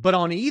 But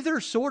on either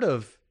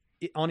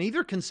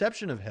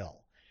conception of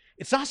hell,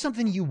 it's not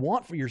something you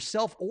want for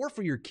yourself or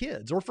for your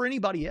kids or for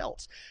anybody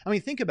else. I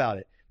mean, think about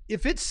it.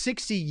 If it's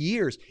 60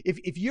 years,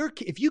 if you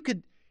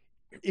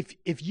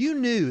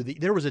knew that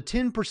there was a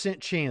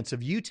 10% chance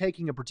of you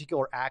taking a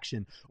particular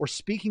action or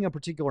speaking a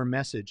particular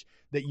message,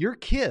 that your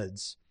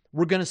kids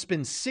were going to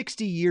spend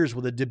 60 years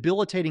with a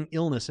debilitating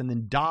illness and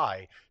then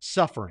die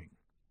suffering.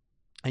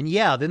 And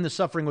then the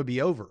suffering would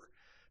be over.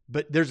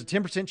 But there's a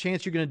 10%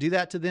 chance you're going to do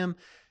that to them.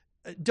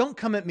 Don't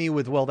come at me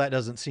with, well, that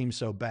doesn't seem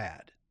so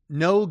bad.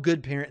 No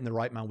good parent in the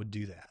right mind would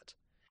do that.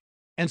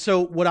 And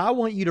so what I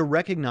want you to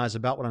recognize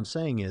about what I'm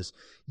saying is,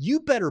 you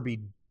better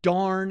be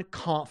darn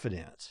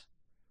confident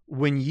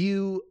when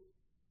you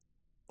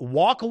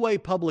walk away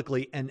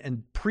publicly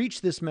and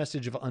preach this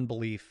message of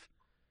unbelief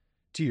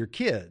to your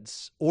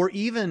kids, or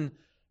even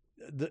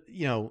the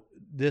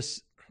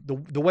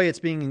way it's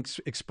being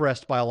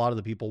expressed by a lot of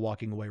the people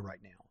walking away right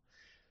now,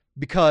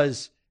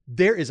 because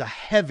there is a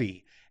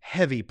heavy,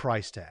 heavy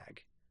price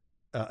tag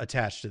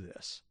attached to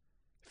this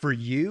for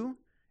you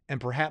and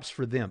perhaps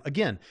for them.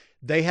 Again,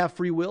 they have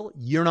free will.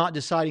 You're not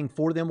deciding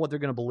for them what they're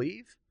going to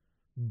believe,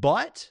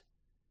 but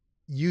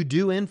you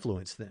do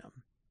influence them.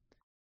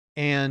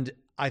 And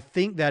I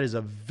think that is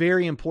a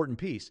very important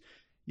piece.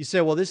 You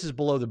say, well, this is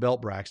below the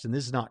belt, Braxton.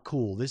 This is not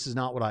cool. This is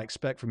not what I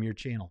expect from your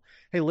channel.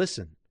 Hey,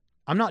 listen,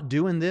 I'm not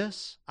doing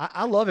this.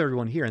 I love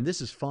everyone here, and this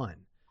is fun.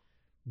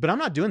 But I'm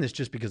not doing this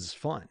just because it's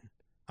fun.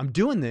 I'm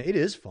doing it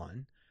is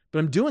fun, but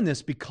I'm doing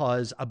this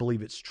because I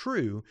believe it's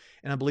true,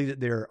 and I believe that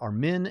there are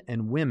men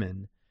and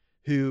women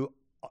who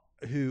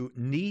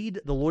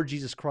need the Lord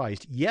Jesus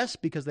Christ. Yes,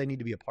 because they need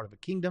to be a part of a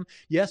kingdom.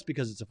 Yes,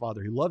 because it's a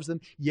Father who loves them.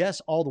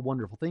 Yes, all the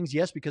wonderful things.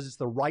 Yes, because it's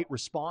the right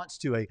response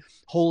to a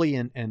holy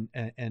and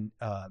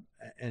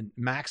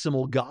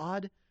maximal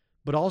God,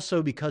 but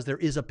also because there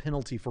is a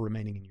penalty for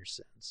remaining in your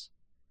sins.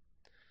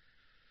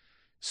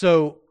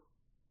 So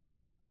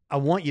I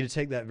want you to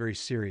take that very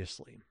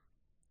seriously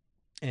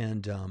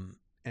and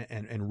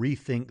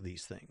rethink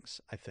these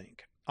things, I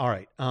think. All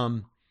right.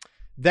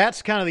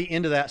 That's kind of the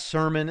end of that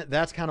sermon.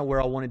 That's kind of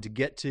where I wanted to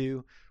get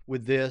to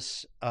with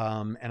this.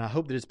 And I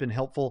hope that it's been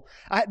helpful.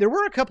 There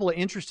were a couple of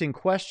interesting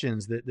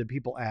questions that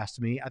people asked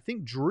me. I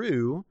think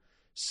Drew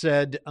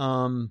said,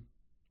 okay,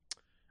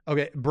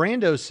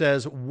 Brando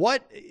says,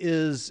 what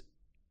is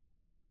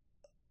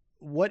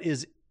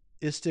Istiklal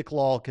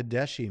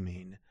Kadeshi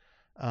mean?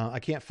 I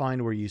can't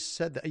find where you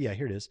said that. Yeah,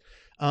 here it is.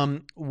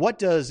 What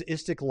does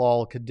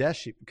Istiklal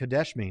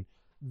Kadesh mean?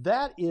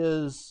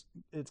 It's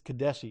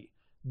Kadeshi.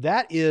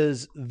 That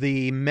is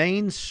the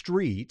main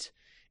street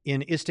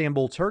in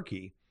Istanbul,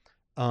 Turkey.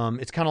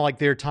 It's kind of like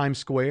their Times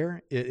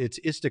Square. It's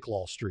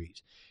Istiklal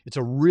Street. It's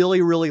a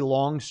really, really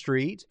long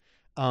street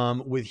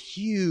with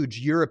huge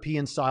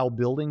European-style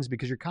buildings,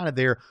 because you're kind of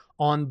there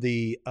on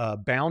the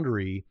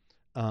boundary,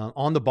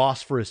 on the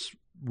Bosphorus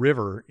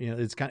river.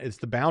 It's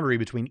the boundary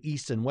between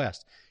east and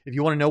west. If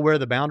you want to know where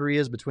the boundary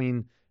is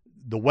between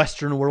the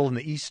Western world and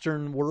the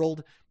Eastern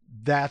world,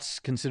 that's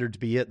considered to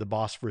be it. The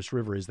Bosphorus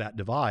River is that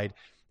divide.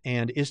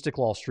 And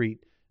Istiklal Street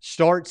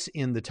starts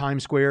in the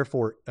Times Square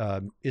for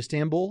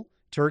Istanbul,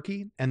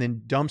 Turkey, and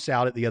then dumps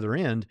out at the other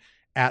end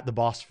at the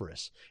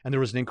Bosphorus. And there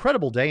was an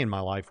incredible day in my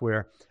life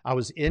where I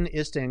was in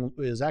Istanbul.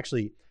 It was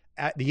actually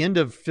at the end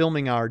of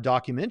filming our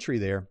documentary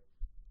there.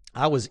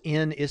 I was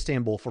in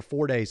Istanbul for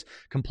 4 days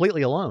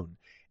completely alone.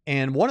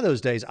 And one of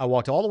those days I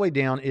walked all the way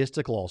down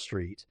Istiklal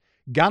Street,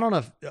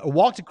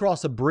 walked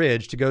across a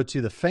bridge to go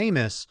to the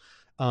famous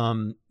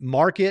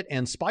market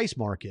and spice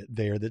market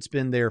there that's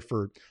been there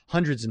for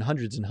hundreds and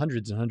hundreds and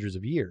hundreds and hundreds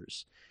of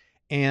years.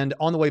 And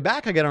on the way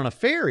back, I got on a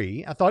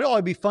ferry. I thought,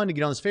 it'd be fun to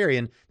get on this ferry.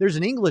 And there's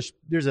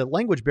a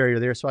language barrier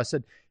there. So I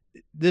said,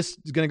 this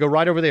is going to go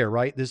right over there,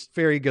 right? This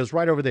ferry goes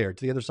right over there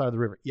to the other side of the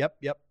river. Yep.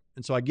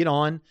 And so I get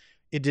on.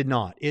 It did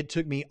not. It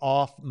took me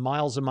off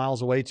miles and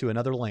miles away to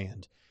another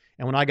land.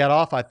 And when I got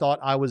off, I thought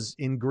I was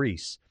in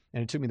Greece.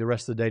 And it took me the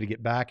rest of the day to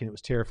get back. And it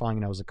was terrifying.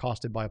 And I was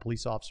accosted by a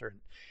police officer and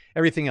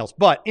everything else.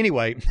 But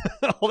anyway,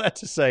 all that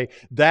to say,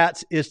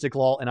 that's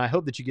Istiklal. And I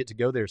hope that you get to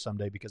go there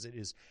someday because it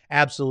is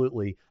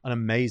absolutely an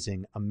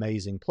amazing,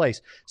 amazing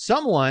place.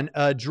 Someone,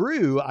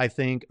 Drew, I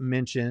think,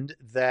 mentioned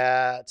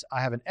that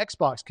I have an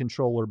Xbox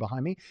controller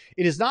behind me.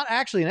 It is not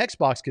actually an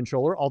Xbox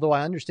controller, although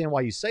I understand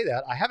why you say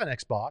that. I have an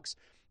Xbox.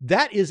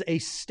 That is a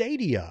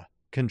Stadia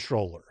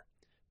controller.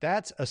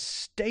 That's a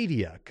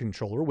Stadia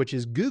controller, which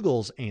is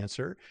Google's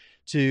answer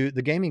to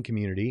the gaming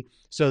community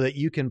so that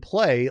you can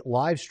play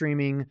live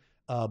streaming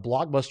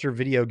blockbuster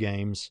video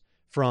games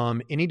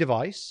from any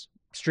device,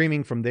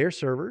 streaming from their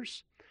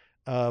servers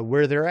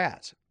where they're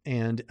at.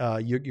 And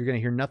you're going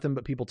to hear nothing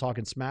but people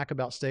talking smack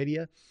about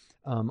Stadia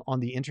on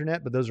the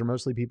internet, but those are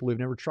mostly people who've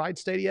never tried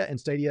Stadia, and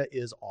Stadia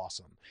is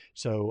awesome.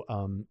 So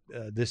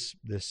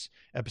this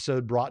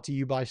episode brought to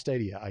you by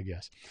Stadia, I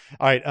guess.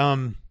 All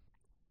right.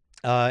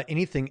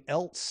 Anything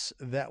else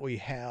that we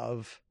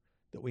have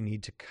that we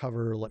need to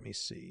cover? Let me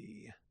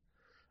see.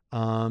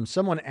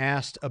 Someone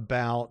asked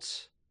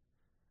about,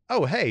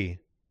 hey.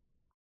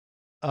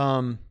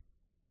 Yeah,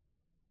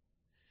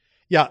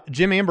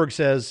 Jim Amberg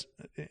says,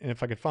 and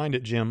if I could find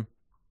it, Jim,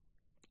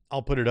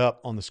 I'll put it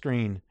up on the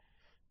screen.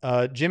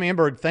 Jim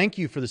Amberg, thank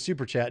you for the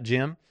super chat,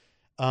 Jim.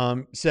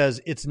 Says,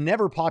 it's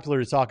never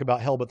popular to talk about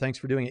hell, but thanks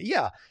for doing it.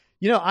 Yeah.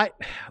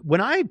 When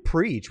I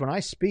preach, when I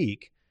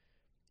speak,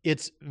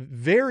 it's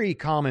very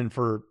common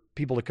for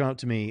people to come up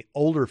to me,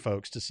 older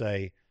folks, to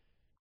say,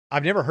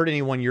 I've never heard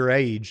anyone your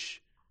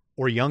age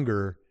or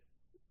younger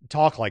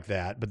talk like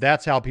that, but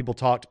that's how people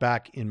talked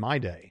back in my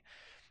day.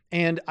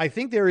 And I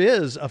think there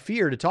is a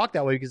fear to talk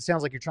that way because it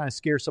sounds like you're trying to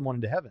scare someone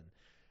into heaven.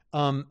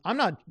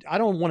 I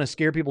don't want to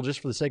scare people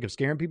just for the sake of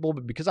scaring people,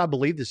 but because I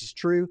believe this is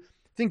true.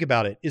 Think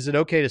about it. Is it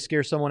okay to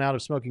scare someone out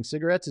of smoking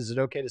cigarettes? Is it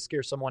okay to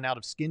scare someone out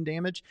of skin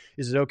damage?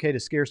 Is it okay to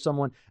scare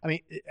someone,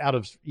 out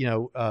of,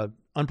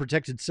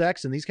 unprotected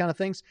sex and these kind of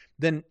things?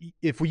 Then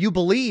if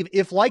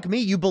like me,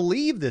 you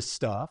believe this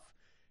stuff,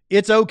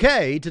 it's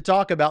okay to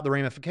talk about the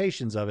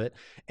ramifications of it.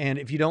 And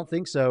if you don't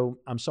think so,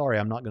 I'm sorry,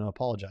 I'm not going to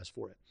apologize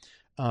for it.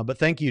 But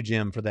thank you,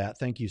 Jim, for that.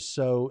 Thank you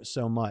so,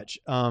 so much.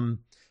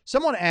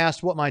 Someone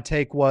asked what my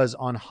take was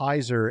on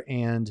Heiser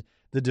and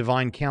the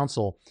Divine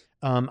Council.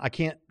 I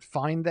can't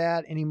find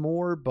that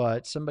anymore,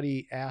 but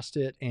somebody asked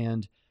it.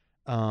 And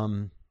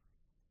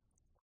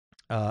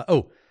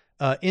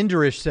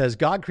Indurish says,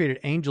 God created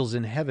angels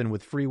in heaven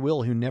with free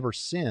will who never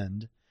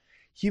sinned.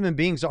 Human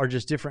beings are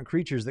just different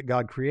creatures that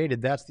God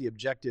created. That's the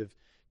objective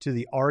to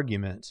the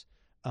argument.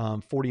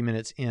 40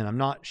 minutes in, I'm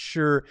not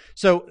sure.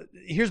 So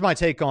here's my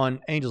take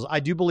on angels.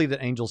 I do believe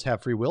that angels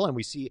have free will, and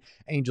we see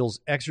angels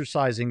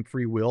exercising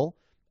free will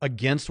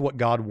against what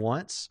God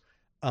wants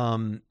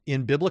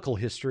in biblical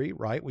history,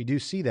 right? We do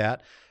see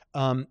that.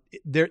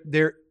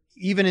 They're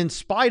even in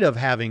spite of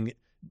having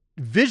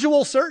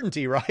visual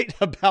certainty, right,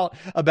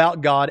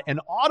 about God and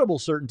audible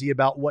certainty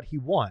about what he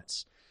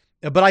wants.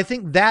 But I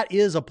think that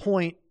is a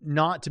point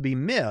not to be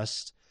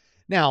missed.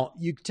 Now,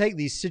 you take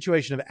the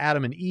situation of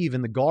Adam and Eve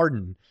in the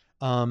garden,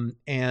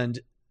 and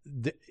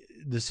the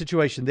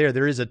situation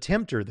there is a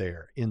tempter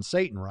there in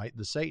Satan, right?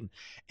 The Satan.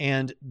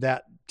 And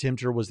that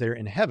tempter was there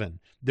in heaven.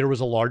 There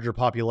was a larger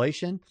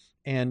population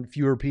and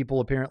fewer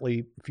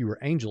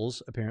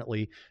angels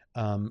apparently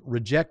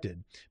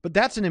rejected. But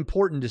that's an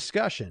important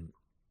discussion.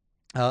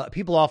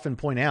 People often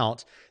point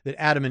out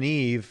that Adam and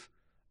Eve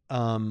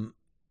kind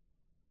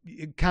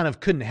of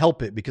couldn't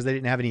help it because they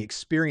didn't have any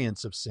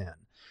experience of sin.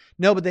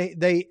 No, but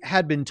they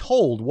had been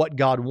told what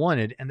God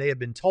wanted, and they had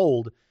been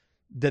told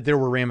that there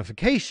were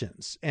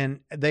ramifications,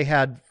 and they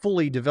had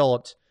fully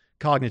developed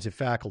cognitive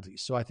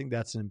faculties. So I think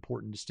that's an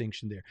important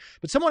distinction there.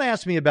 But someone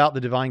asked me about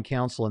the Divine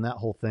Council and that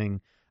whole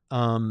thing.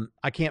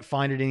 I can't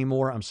find it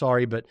anymore. I'm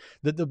sorry, but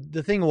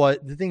the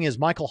thing is,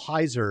 Michael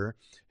Heiser,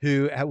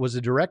 who was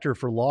a director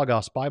for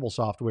Logos Bible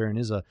Software and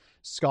is a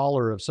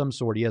scholar of some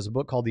sort. He has a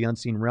book called The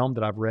Unseen Realm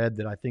that I've read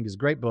that I think is a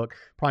great book.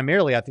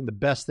 Primarily, I think the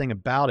best thing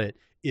about it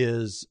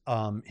is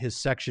his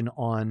section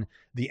on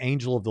the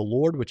angel of the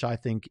Lord, which I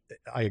think,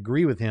 I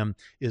agree with him,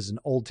 is an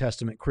Old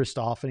Testament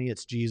Christophany.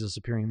 It's Jesus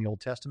appearing in the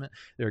Old Testament.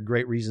 There are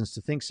great reasons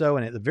to think so.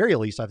 And at the very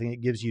least, I think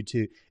it gets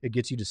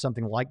you to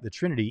something like the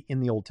Trinity in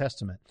the Old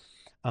Testament.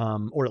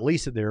 Or at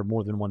least that there are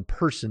more than one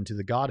person to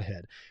the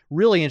Godhead.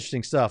 Really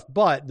interesting stuff.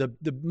 But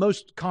the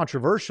most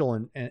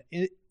controversial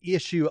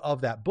issue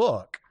of that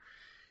book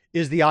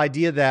is the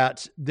idea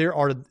that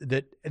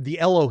that the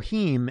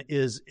Elohim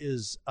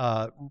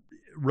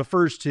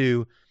refers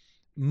to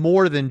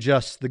more than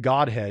just the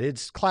Godhead.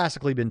 It's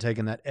classically been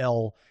taken that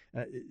El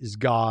is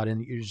God,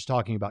 and you're just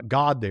talking about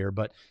God there.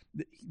 But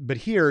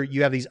here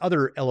you have these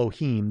other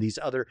Elohim,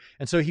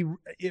 and so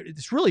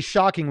it's really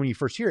shocking when you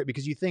first hear it,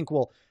 because you think,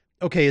 well,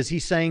 okay, is he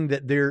saying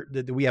that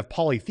that we have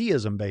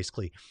polytheism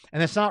basically?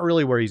 And that's not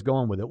really where he's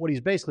going with it. What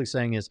he's basically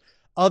saying is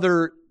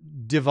other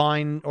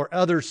divine or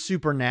other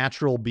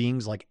supernatural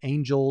beings like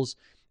angels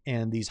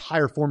and these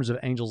higher forms of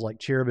angels like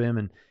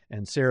cherubim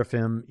and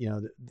seraphim,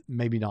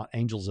 maybe not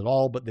angels at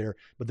all, but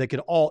they could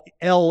all,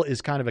 El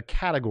is kind of a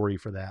category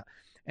for that.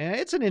 And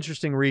it's an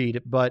interesting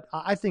read, but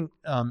I think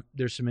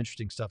there's some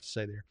interesting stuff to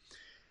say there.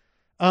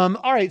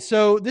 All right,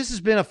 so this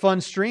has been a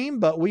fun stream,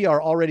 but we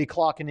are already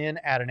clocking in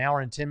at 1 hour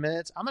and 10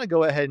 minutes. I'm going to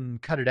go ahead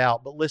and cut it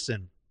out, but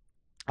listen,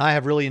 I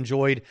have really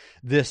enjoyed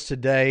this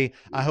today.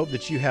 I hope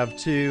that you have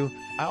too.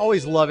 I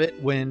always love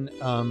it when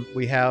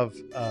we have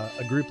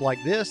a group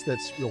like this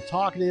that's real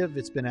talkative.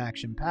 It's been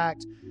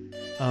action-packed.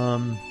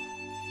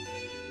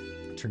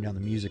 Turn down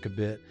the music a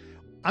bit.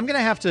 I'm going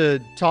to have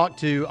to talk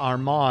to our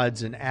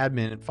mods and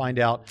admin and find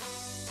out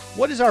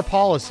what is our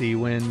policy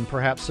when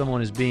perhaps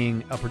someone is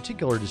being a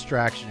particular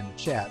distraction in the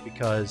chat,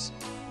 because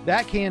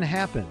that can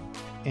happen.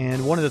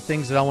 And one of the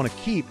things that I want to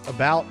keep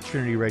about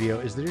Trinity Radio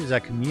is that it is a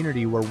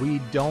community where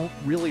we don't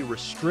really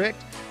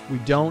restrict, we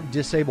don't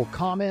disable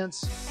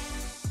comments.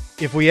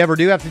 If we ever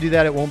do have to do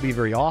that, it won't be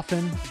very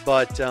often,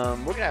 but we're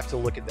going to have to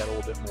look at that a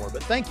little bit more.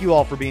 But thank you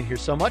all for being here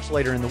so much.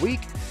 Later in the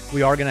week,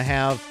 we are going to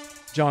have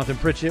Jonathan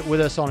Pritchett with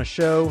us on a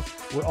show.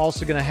 We're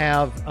also going to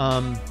have,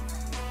 I'm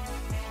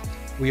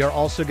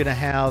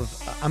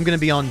going to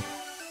be on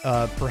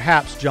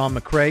perhaps John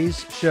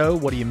McCrae's show,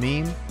 What Do You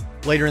Mean?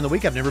 Later in the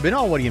week. I've never been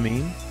on What Do You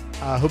Mean?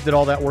 I hope that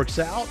all that works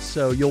out,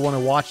 so you'll want to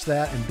watch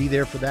that and be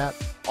there for that.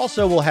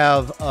 Also, we'll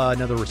have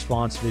another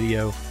response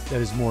video that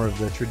is more of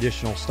the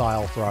traditional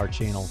style for our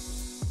channel.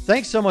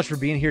 Thanks so much for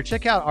being here.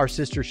 Check out our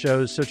sister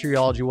shows,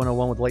 Soteriology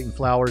 101 with Leighton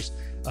Flowers,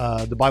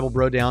 The Bible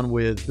Bro Down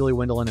with Billy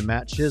Wendelin and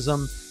Matt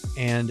Chisholm,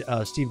 and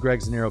Steve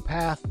Gregg's The Narrow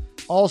Path.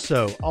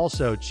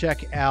 Also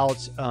check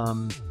out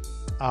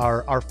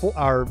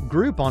our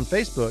group on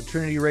Facebook,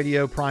 Trinity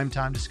Radio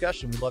Primetime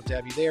Discussion. We'd love to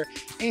have you there,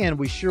 and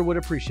we sure would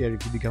appreciate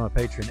it if you become a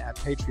patron at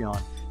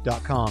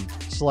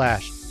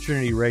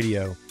patreon.com/Trinity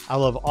Radio. I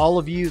love all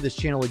of you. This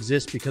channel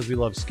exists because we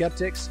love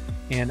skeptics,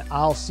 and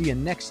I'll see you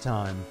next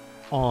time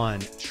on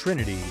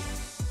Trinity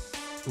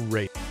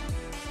Radio.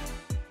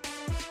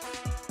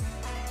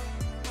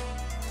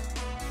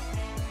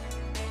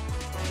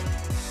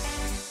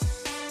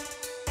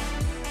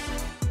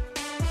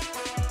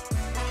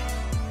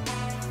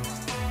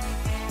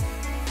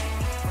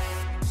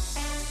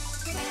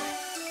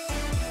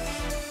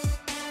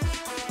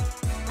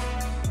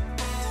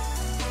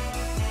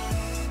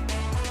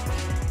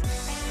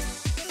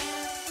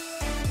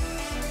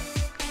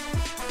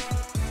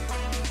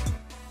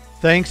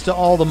 Thanks to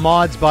all the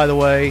mods, by the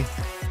way.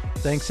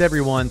 Thanks,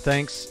 everyone.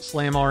 Thanks,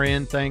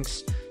 SlamRN.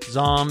 Thanks,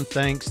 Zom.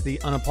 Thanks, the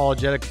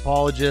Unapologetic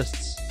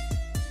Apologists.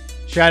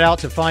 Shout out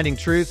to Finding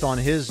Truth on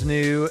his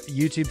new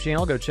YouTube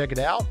channel. Go check it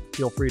out.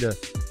 Feel free to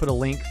put a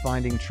link,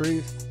 Finding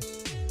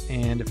Truth.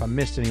 And if I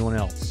missed anyone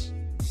else,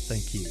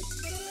 thank you.